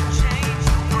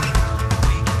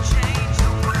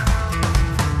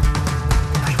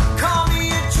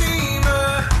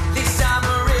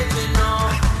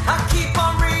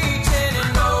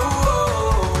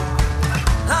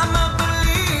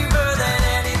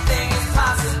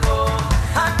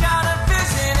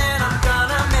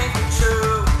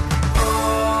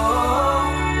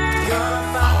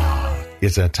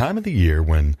 It's that time of the year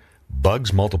when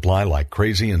bugs multiply like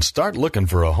crazy and start looking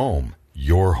for a home,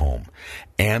 your home.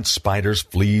 Ants, spiders,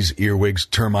 fleas, earwigs,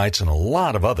 termites, and a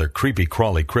lot of other creepy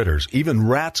crawly critters, even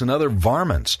rats and other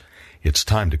varmints. It's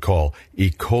time to call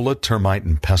Ecola Termite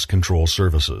and Pest Control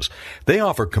Services. They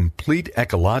offer complete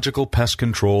ecological pest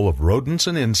control of rodents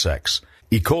and insects.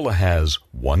 Ecola has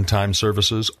one-time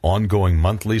services, ongoing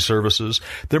monthly services,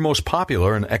 their most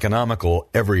popular and economical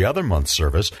every other month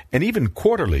service, and even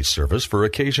quarterly service for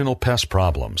occasional pest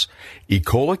problems.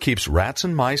 Ecola keeps rats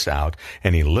and mice out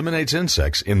and eliminates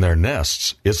insects in their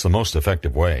nests. It's the most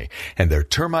effective way, and their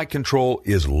termite control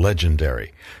is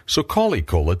legendary. So call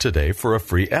Ecola today for a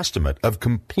free estimate of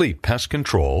complete pest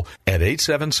control at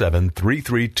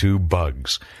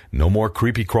 877-332-BUGS. No more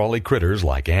creepy crawly critters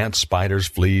like ants, spiders,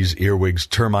 fleas, earwigs,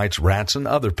 termites, rats, and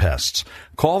other pests.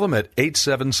 Call them at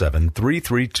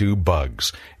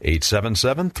 877-332-BUGS.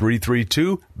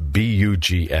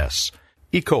 877-332-BUGS.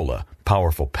 Ecola,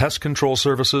 powerful pest control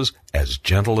services as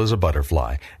gentle as a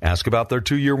butterfly. Ask about their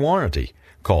 2-year warranty.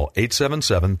 Call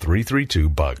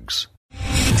 877-332-BUGS.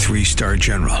 3-star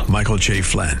General Michael J.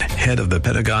 Flynn, head of the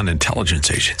Pentagon Intelligence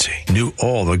Agency, knew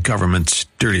all the government's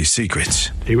dirty secrets.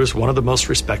 He was one of the most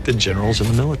respected generals in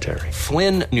the military.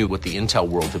 Flynn knew what the intel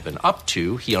world had been up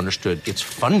to. He understood its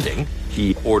funding.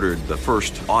 He ordered the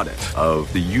first audit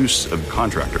of the use of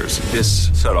contractors. This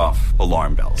set off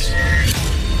alarm bells.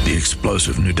 The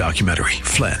explosive new documentary,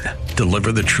 Flynn,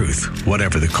 Deliver the Truth,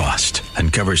 Whatever the Cost,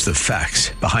 uncovers the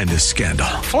facts behind this scandal.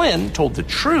 Flynn told the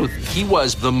truth. He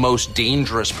was the most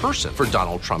dangerous person for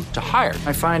Donald Trump to hire.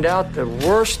 I find out the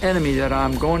worst enemy that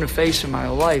I'm going to face in my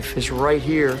life is right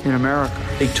here in America.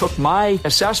 They took my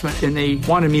assessment and they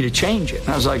wanted me to change it. And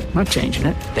I was like, I'm not changing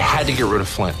it. They had to get rid of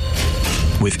Flynn.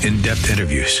 With in-depth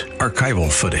interviews,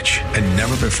 archival footage, and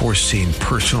never-before-seen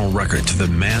personal records of the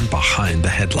man behind the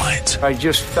headlines. I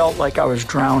just felt like I was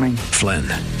drowning. Flynn,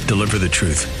 Deliver the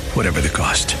Truth, Whatever the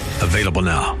Cost. Available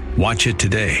now. Watch it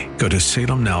today. Go to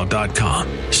salemnow.com.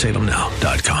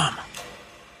 salemnow.com.